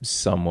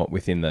somewhat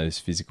within those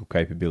physical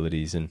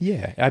capabilities, and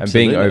and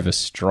being over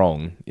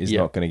strong is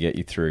not going to get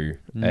you through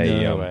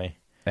a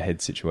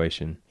head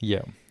situation.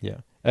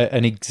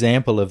 An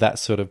example of that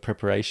sort of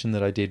preparation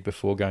that I did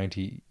before going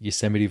to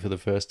Yosemite for the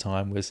first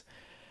time was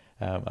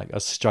like I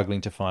was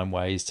struggling to find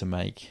ways to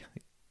make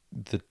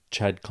the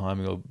trad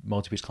climbing or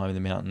multi-pitch climbing the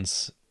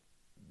mountains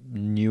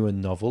new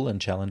and novel and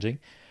challenging.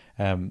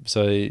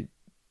 So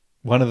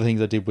one of the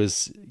things I did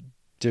was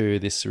do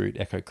this route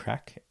Echo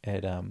Crack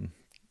at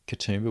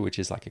Katoomba, which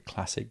is like a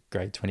classic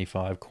grade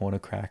 25 corner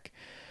crack.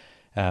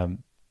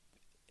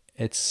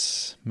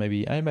 It's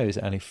maybe it's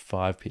only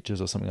 5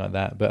 pitches or something like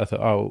that, but I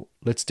thought,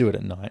 let's do it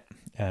at night.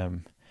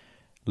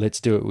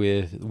 Let's do it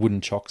with wooden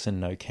chocks and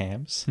no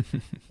cams,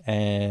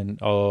 and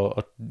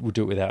we'll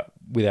do it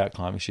without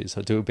climbing shoes.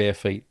 So I'll do it bare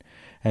feet,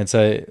 and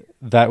so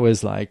that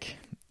was like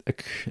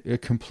a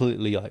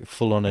completely like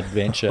full-on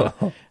adventure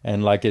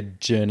and like a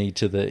journey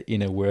to the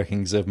inner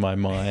workings of my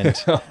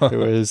mind. It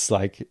was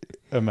like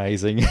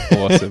amazing.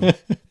 Awesome.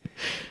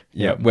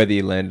 Whether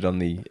you landed on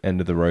the end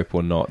of the rope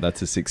or not,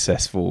 that's a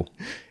successful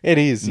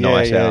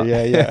night out.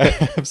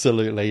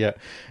 Absolutely.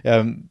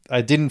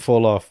 I didn't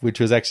fall off,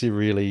 which was actually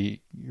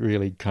really,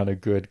 really kind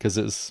of good, because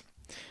it's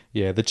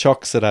the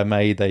chocks that I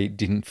made, they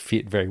didn't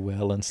fit very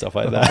well and stuff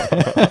like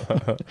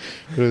that. But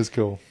it was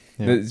cool.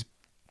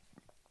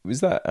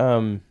 Was that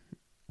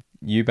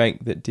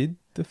Eubank that did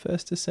the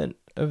first ascent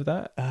of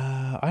that?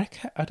 I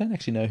don't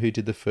actually know who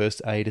did the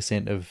first aid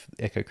ascent of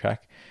Echo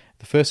Crack.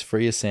 The first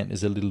free ascent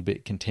is a little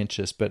bit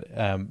contentious, but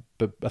I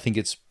think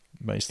it's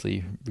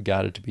mostly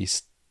regarded to be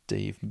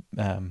Steve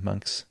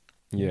Monk's.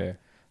 Yeah,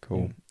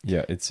 cool.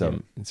 Yeah, it's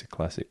a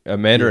classic.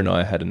 Amanda and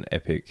I had an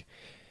epic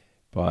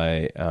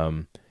by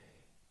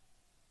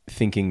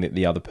thinking that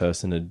the other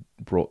person had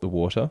brought the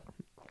water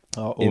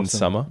in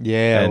summer.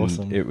 Yeah, and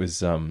awesome. It was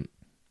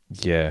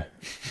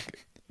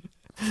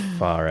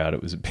far out.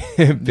 It was a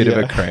bit of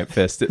a cramp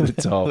fest at the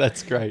top.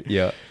 That's great.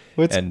 Yeah.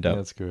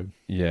 That's good.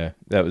 Yeah,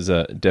 that was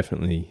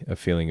definitely a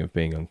feeling of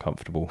being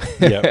uncomfortable.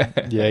 Yeah.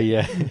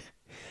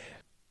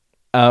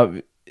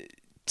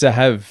 To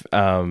have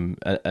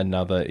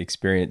another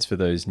experience for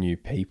those new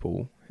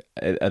people,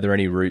 are there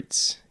any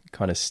routes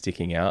kind of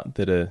sticking out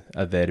that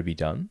are there to be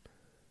done?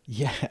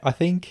 Yeah, I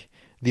think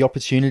the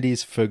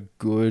opportunities for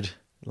good,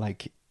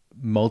 like,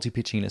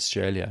 multi-pitching in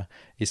Australia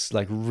is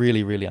like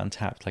really, really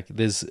untapped. Like,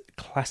 there's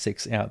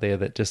classics out there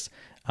that just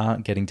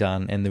aren't getting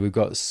done, and we've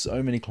got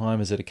so many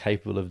climbers that are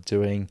capable of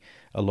doing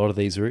a lot of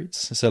these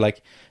routes. So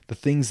like the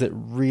things that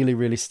really,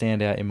 really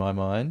stand out in my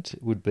mind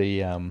would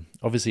be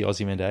obviously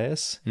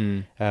Ozymandias,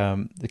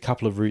 the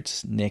couple of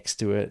routes next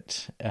to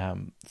it,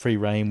 Free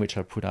Rein, which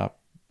I put up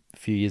a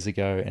few years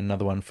ago, and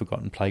another one,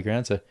 Forgotten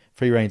Playground. So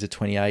Free Rein's a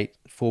 28,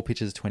 4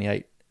 pitches of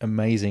 28,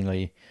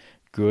 amazingly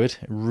good,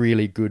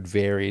 really good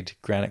varied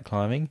granite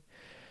climbing.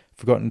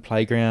 Forgotten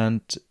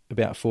Playground,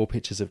 about 4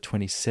 pitches of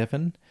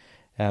 27,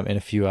 and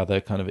a few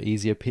other kind of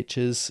easier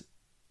pitches.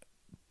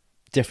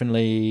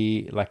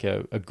 Definitely like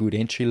a good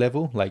entry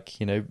level, like,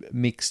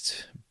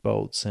 mixed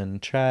bolts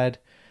and trad,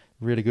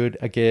 really good.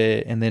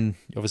 Again, and then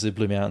obviously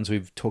Blue Mountains,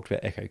 we've talked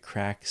about Echo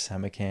Crack,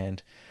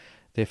 Samarkand.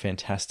 They're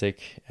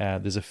fantastic.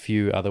 There's a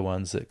few other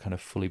ones that kind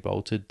of fully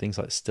bolted, things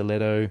like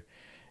Stiletto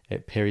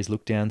at Perry's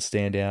Lookdown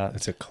stand out.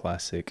 That's a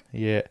classic.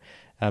 Yeah.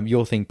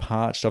 Your Thing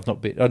Parched. I've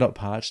not been, not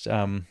Parched.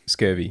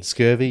 Scurvy.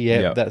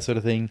 Yeah, that sort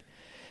of thing.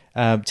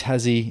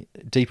 Tassie,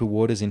 Deeper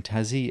Waters in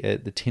Tassie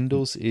at the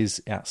Tyndalls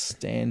is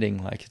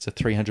outstanding. Like, it's a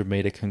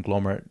 300-meter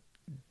conglomerate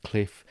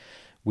cliff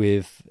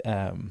with,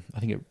 I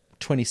think,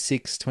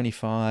 26,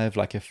 25,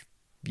 like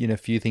a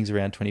few things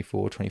around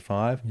 24,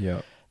 25.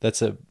 Yeah.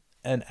 That's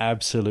an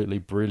absolutely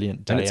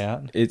brilliant day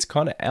out. It's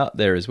kind of out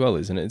there as well,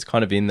 isn't it? It's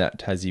kind of in that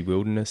Tassie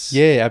wilderness.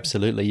 Yeah,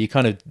 absolutely. You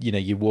kind of,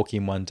 you walk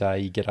in one day,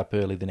 you get up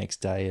early the next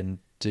day and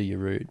do your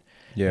route.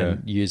 Yeah.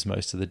 And use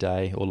most of the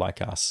day, or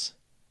like us,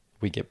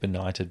 we get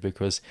benighted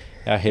because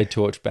our head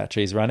torch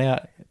batteries run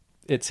out,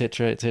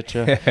 etc.,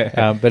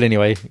 etc. But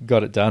anyway,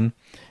 got it done.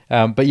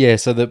 But yeah,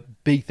 so the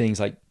big things,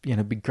 like,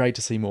 it'd be great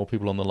to see more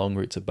people on the long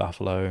routes at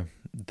Buffalo,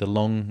 the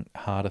long,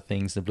 harder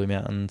things, the Blue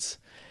Mountains,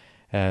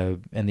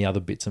 and the other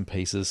bits and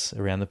pieces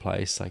around the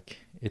place. Like,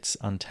 it's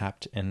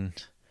untapped, and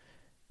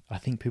I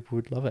think people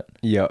would love it.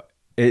 Yeah,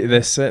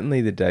 there's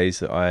certainly the days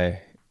that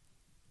I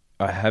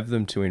have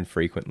them too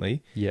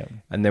infrequently. Yeah,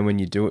 and then when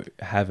you do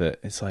have it,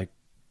 it's like,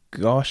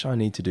 gosh, I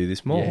need to do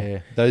this more. Yeah,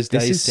 those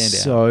days stand out. This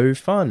is so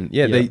fun.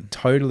 Yeah, Yeah. they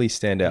totally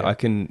stand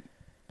out. Yeah.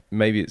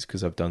 Maybe it's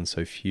because I've done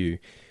so few,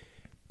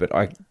 but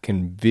I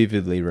can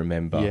vividly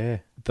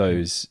remember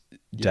those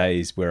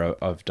days where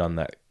I've done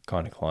that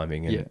kind of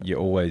climbing, and you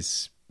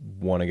always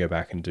want to go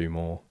back and do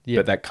more. Yeah.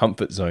 But that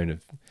comfort zone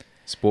of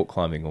sport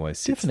climbing always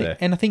sits there.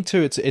 And I think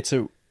too, it's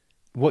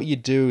what you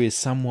do is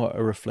somewhat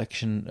a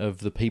reflection of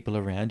the people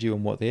around you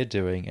and what they're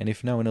doing. And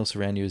if no one else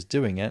around you is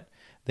doing it,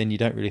 then you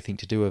don't really think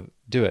to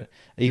do it.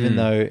 Even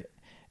though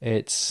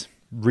it's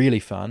really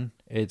fun,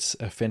 it's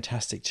a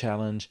fantastic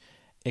challenge.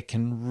 It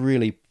can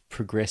really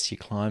progress your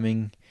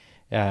climbing.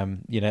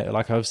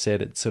 Like I've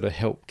said, it sort of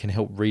can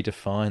help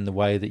redefine the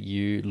way that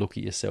you look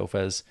at yourself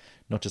as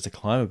not just a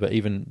climber, but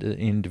even an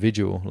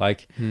individual.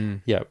 Like,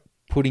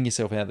 putting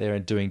yourself out there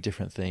and doing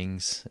different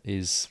things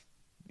is,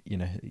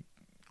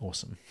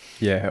 awesome.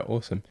 Yeah,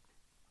 awesome.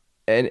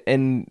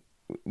 And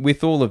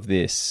with all of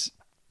this,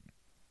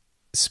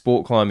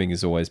 sport climbing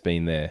has always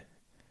been there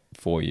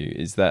for you.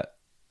 Is that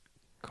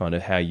kind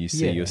of how you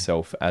see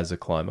yourself as a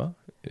climber?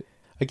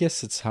 I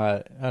guess it's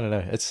hard. I don't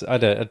know. I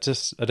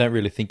don't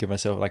really think of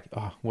myself like,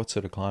 oh, what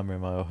sort of climber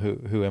am I, or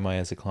who am I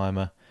as a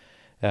climber?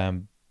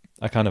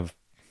 I kind of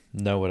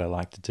know what I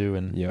like to do,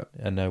 and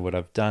I know what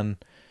I've done.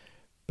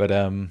 But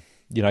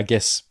I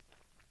guess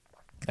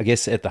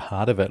at the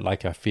heart of it,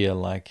 like, I feel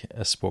like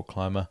a sport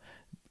climber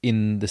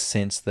in the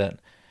sense that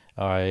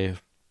I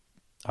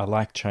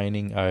like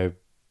training. I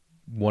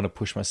want to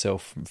push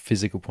myself from a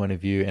physical point of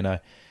view,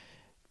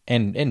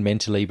 and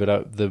mentally,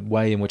 but the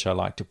way in which I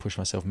like to push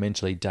myself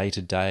mentally day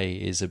to day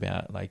is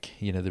about, like,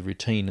 the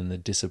routine and the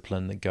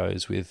discipline that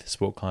goes with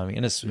sport climbing.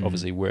 And it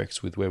obviously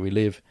works with where we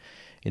live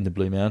in the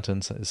Blue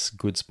Mountains. It's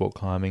good sport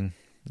climbing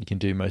you can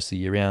do most of the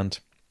year round.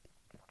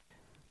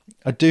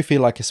 I do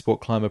feel like a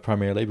sport climber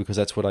primarily because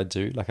that's what I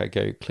do. Like, I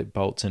go clip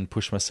bolts and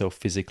push myself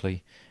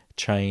physically,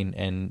 train,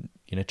 and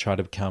try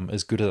to become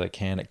as good as I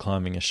can at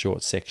climbing a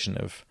short section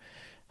of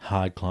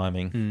hard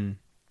climbing.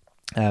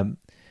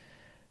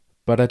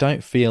 But I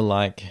don't feel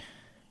like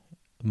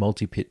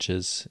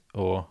multi-pitches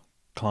or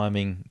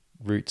climbing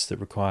routes that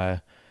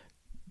require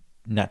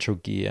natural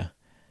gear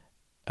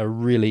are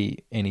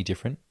really any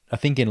different. I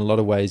think in a lot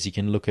of ways you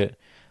can look at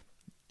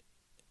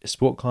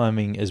sport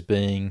climbing as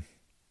being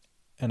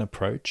an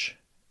approach,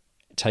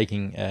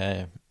 taking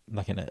an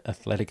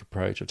athletic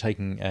approach, or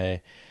taking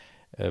a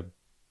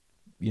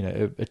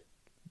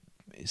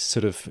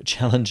sort of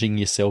challenging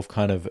yourself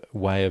kind of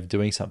way of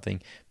doing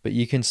something. But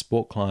you can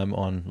sport climb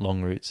on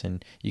long routes,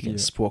 and you can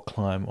sport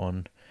climb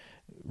on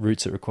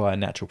routes that require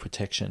natural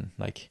protection,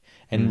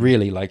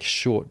 really, like,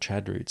 short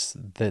trad routes.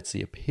 That's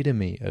the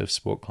epitome of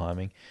sport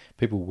climbing.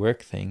 People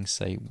work things,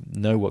 they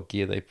know what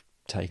gear they're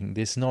taking.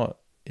 It's not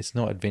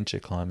adventure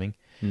climbing.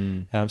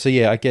 So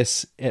yeah, I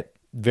guess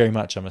very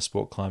much I'm a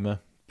sport climber,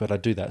 but I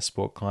do that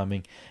sport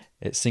climbing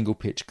at single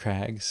pitch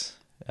crags.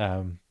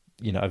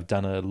 I've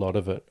done a lot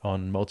of it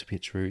on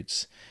multi-pitch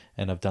routes,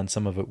 and I've done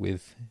some of it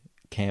with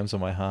cams on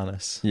my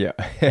harness. Yeah.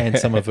 And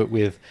some of it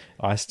with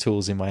ice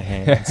tools in my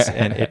hands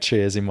and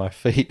etchers in my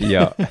feet.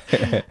 Yeah.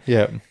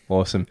 Yeah.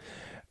 Awesome.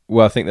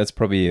 Well, I think that's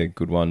probably a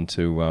good one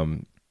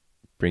to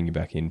bring you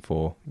back in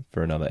for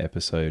another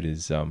episode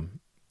is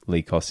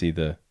Lee Cossey,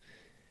 the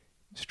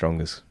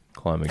strongest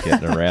climber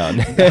getting around.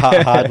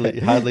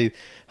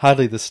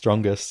 hardly the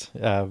strongest,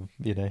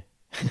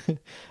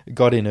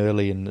 got in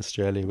early in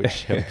Australia,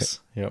 which helps.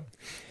 Yep.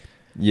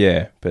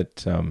 Yeah,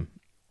 but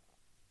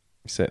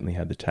certainly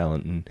had the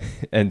talent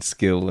and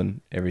skill and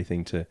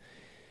everything to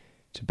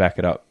back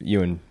it up.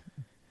 You and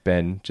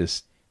Ben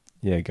just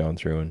going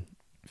through and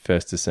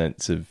first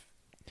ascents of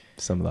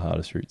some of the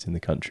hardest routes in the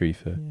country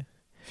for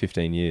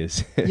 15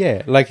 years.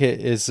 Yeah, like it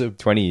is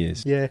 20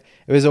 years. Yeah,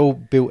 it was all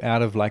built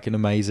out of like an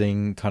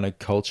amazing kind of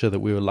culture that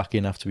we were lucky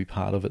enough to be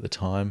part of at the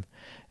time,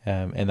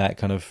 and that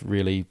kind of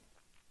really,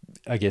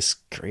 I guess,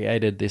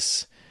 created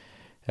this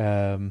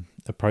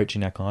approach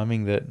in our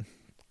climbing that,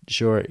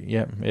 sure,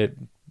 yeah, it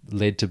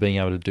led to being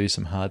able to do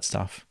some hard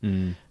stuff,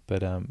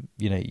 but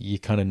you're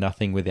kind of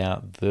nothing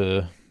without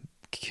the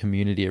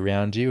community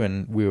around you,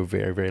 and we were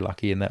very, very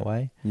lucky in that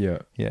way.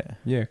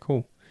 Yeah,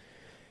 cool.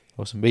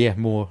 Awesome. But yeah,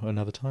 more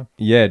another time.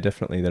 Yeah,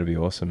 definitely. That'd be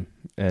awesome.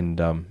 And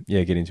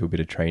get into a bit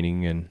of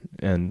training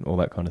and all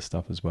that kind of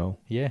stuff as well.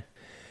 Yeah.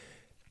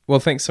 Well,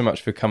 thanks so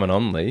much for coming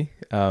on, Lee.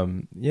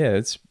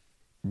 It's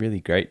really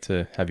great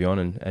to have you on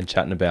and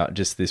chatting about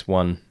just this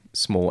one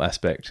small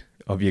aspect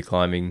of your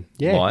climbing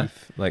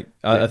life. Like,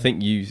 I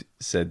think you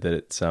said that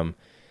it's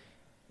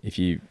if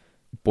you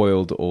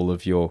boiled all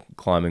of your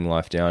climbing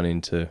life down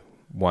into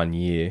 1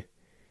 year,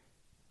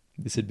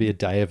 this would be a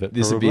day of it.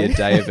 This would be a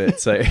day of it.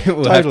 So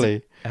we'll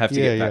totally have to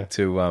get back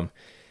to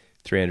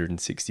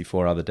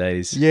 364 other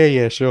days.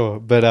 Yeah, sure.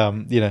 But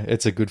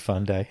it's a good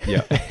fun day.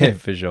 Yeah,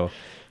 for sure.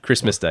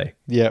 Christmas Day.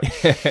 Yeah.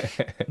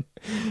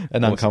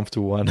 An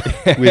uncomfortable one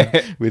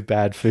with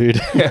bad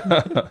food.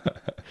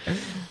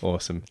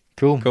 Awesome.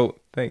 Cool.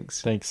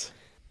 Thanks.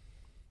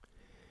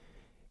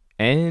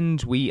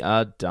 And we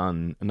are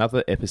done.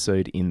 Another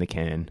episode in the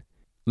can.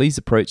 Lee's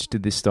approach to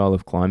this style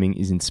of climbing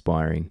is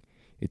inspiring.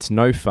 It's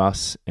no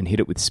fuss and hit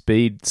it with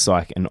speed,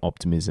 psych, and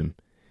optimism.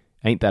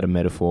 Ain't that a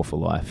metaphor for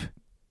life?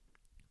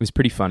 It was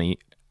pretty funny.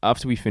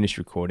 After we finished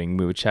recording,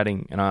 we were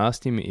chatting and I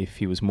asked him if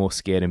he was more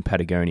scared in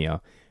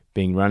Patagonia,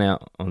 being run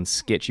out on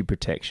sketchy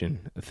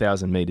protection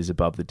 1,000 metres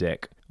above the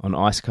deck on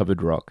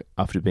ice-covered rock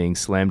after being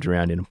slammed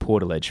around in a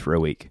portaledge for a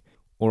week,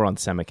 or on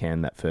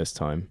Samarkand that first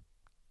time.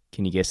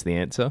 Can you guess the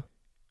answer?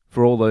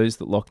 For all those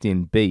that locked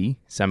in B,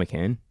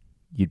 Samarkand,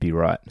 you'd be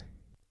right.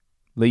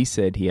 Lee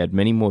said he had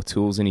many more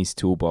tools in his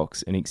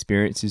toolbox and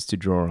experiences to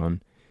draw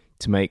on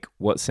to make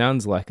what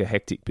sounds like a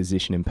hectic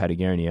position in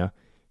Patagonia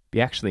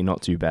be actually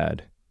not too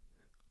bad.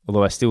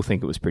 Although I still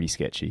think it was pretty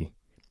sketchy.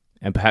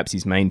 And perhaps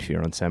his main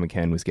fear on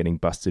Samarkand was getting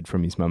busted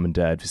from his mum and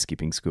dad for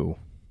skipping school.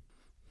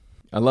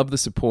 I love the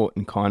support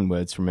and kind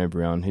words from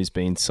everyone who's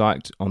been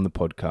psyched on the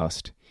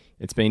podcast.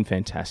 It's been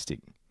fantastic.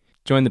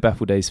 Join the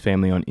Baffle Days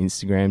family on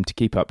Instagram to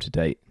keep up to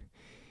date.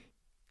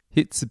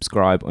 Hit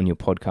subscribe on your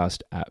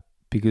podcast app,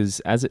 because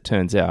as it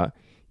turns out,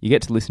 you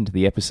get to listen to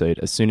the episode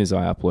as soon as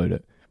I upload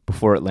it,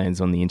 before it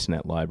lands on the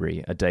Internet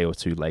Library a day or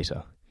two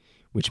later,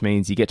 which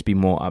means you get to be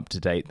more up to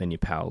date than your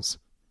pals.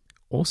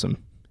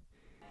 Awesome.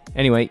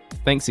 Anyway,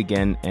 thanks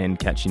again and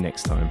catch you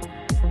next time.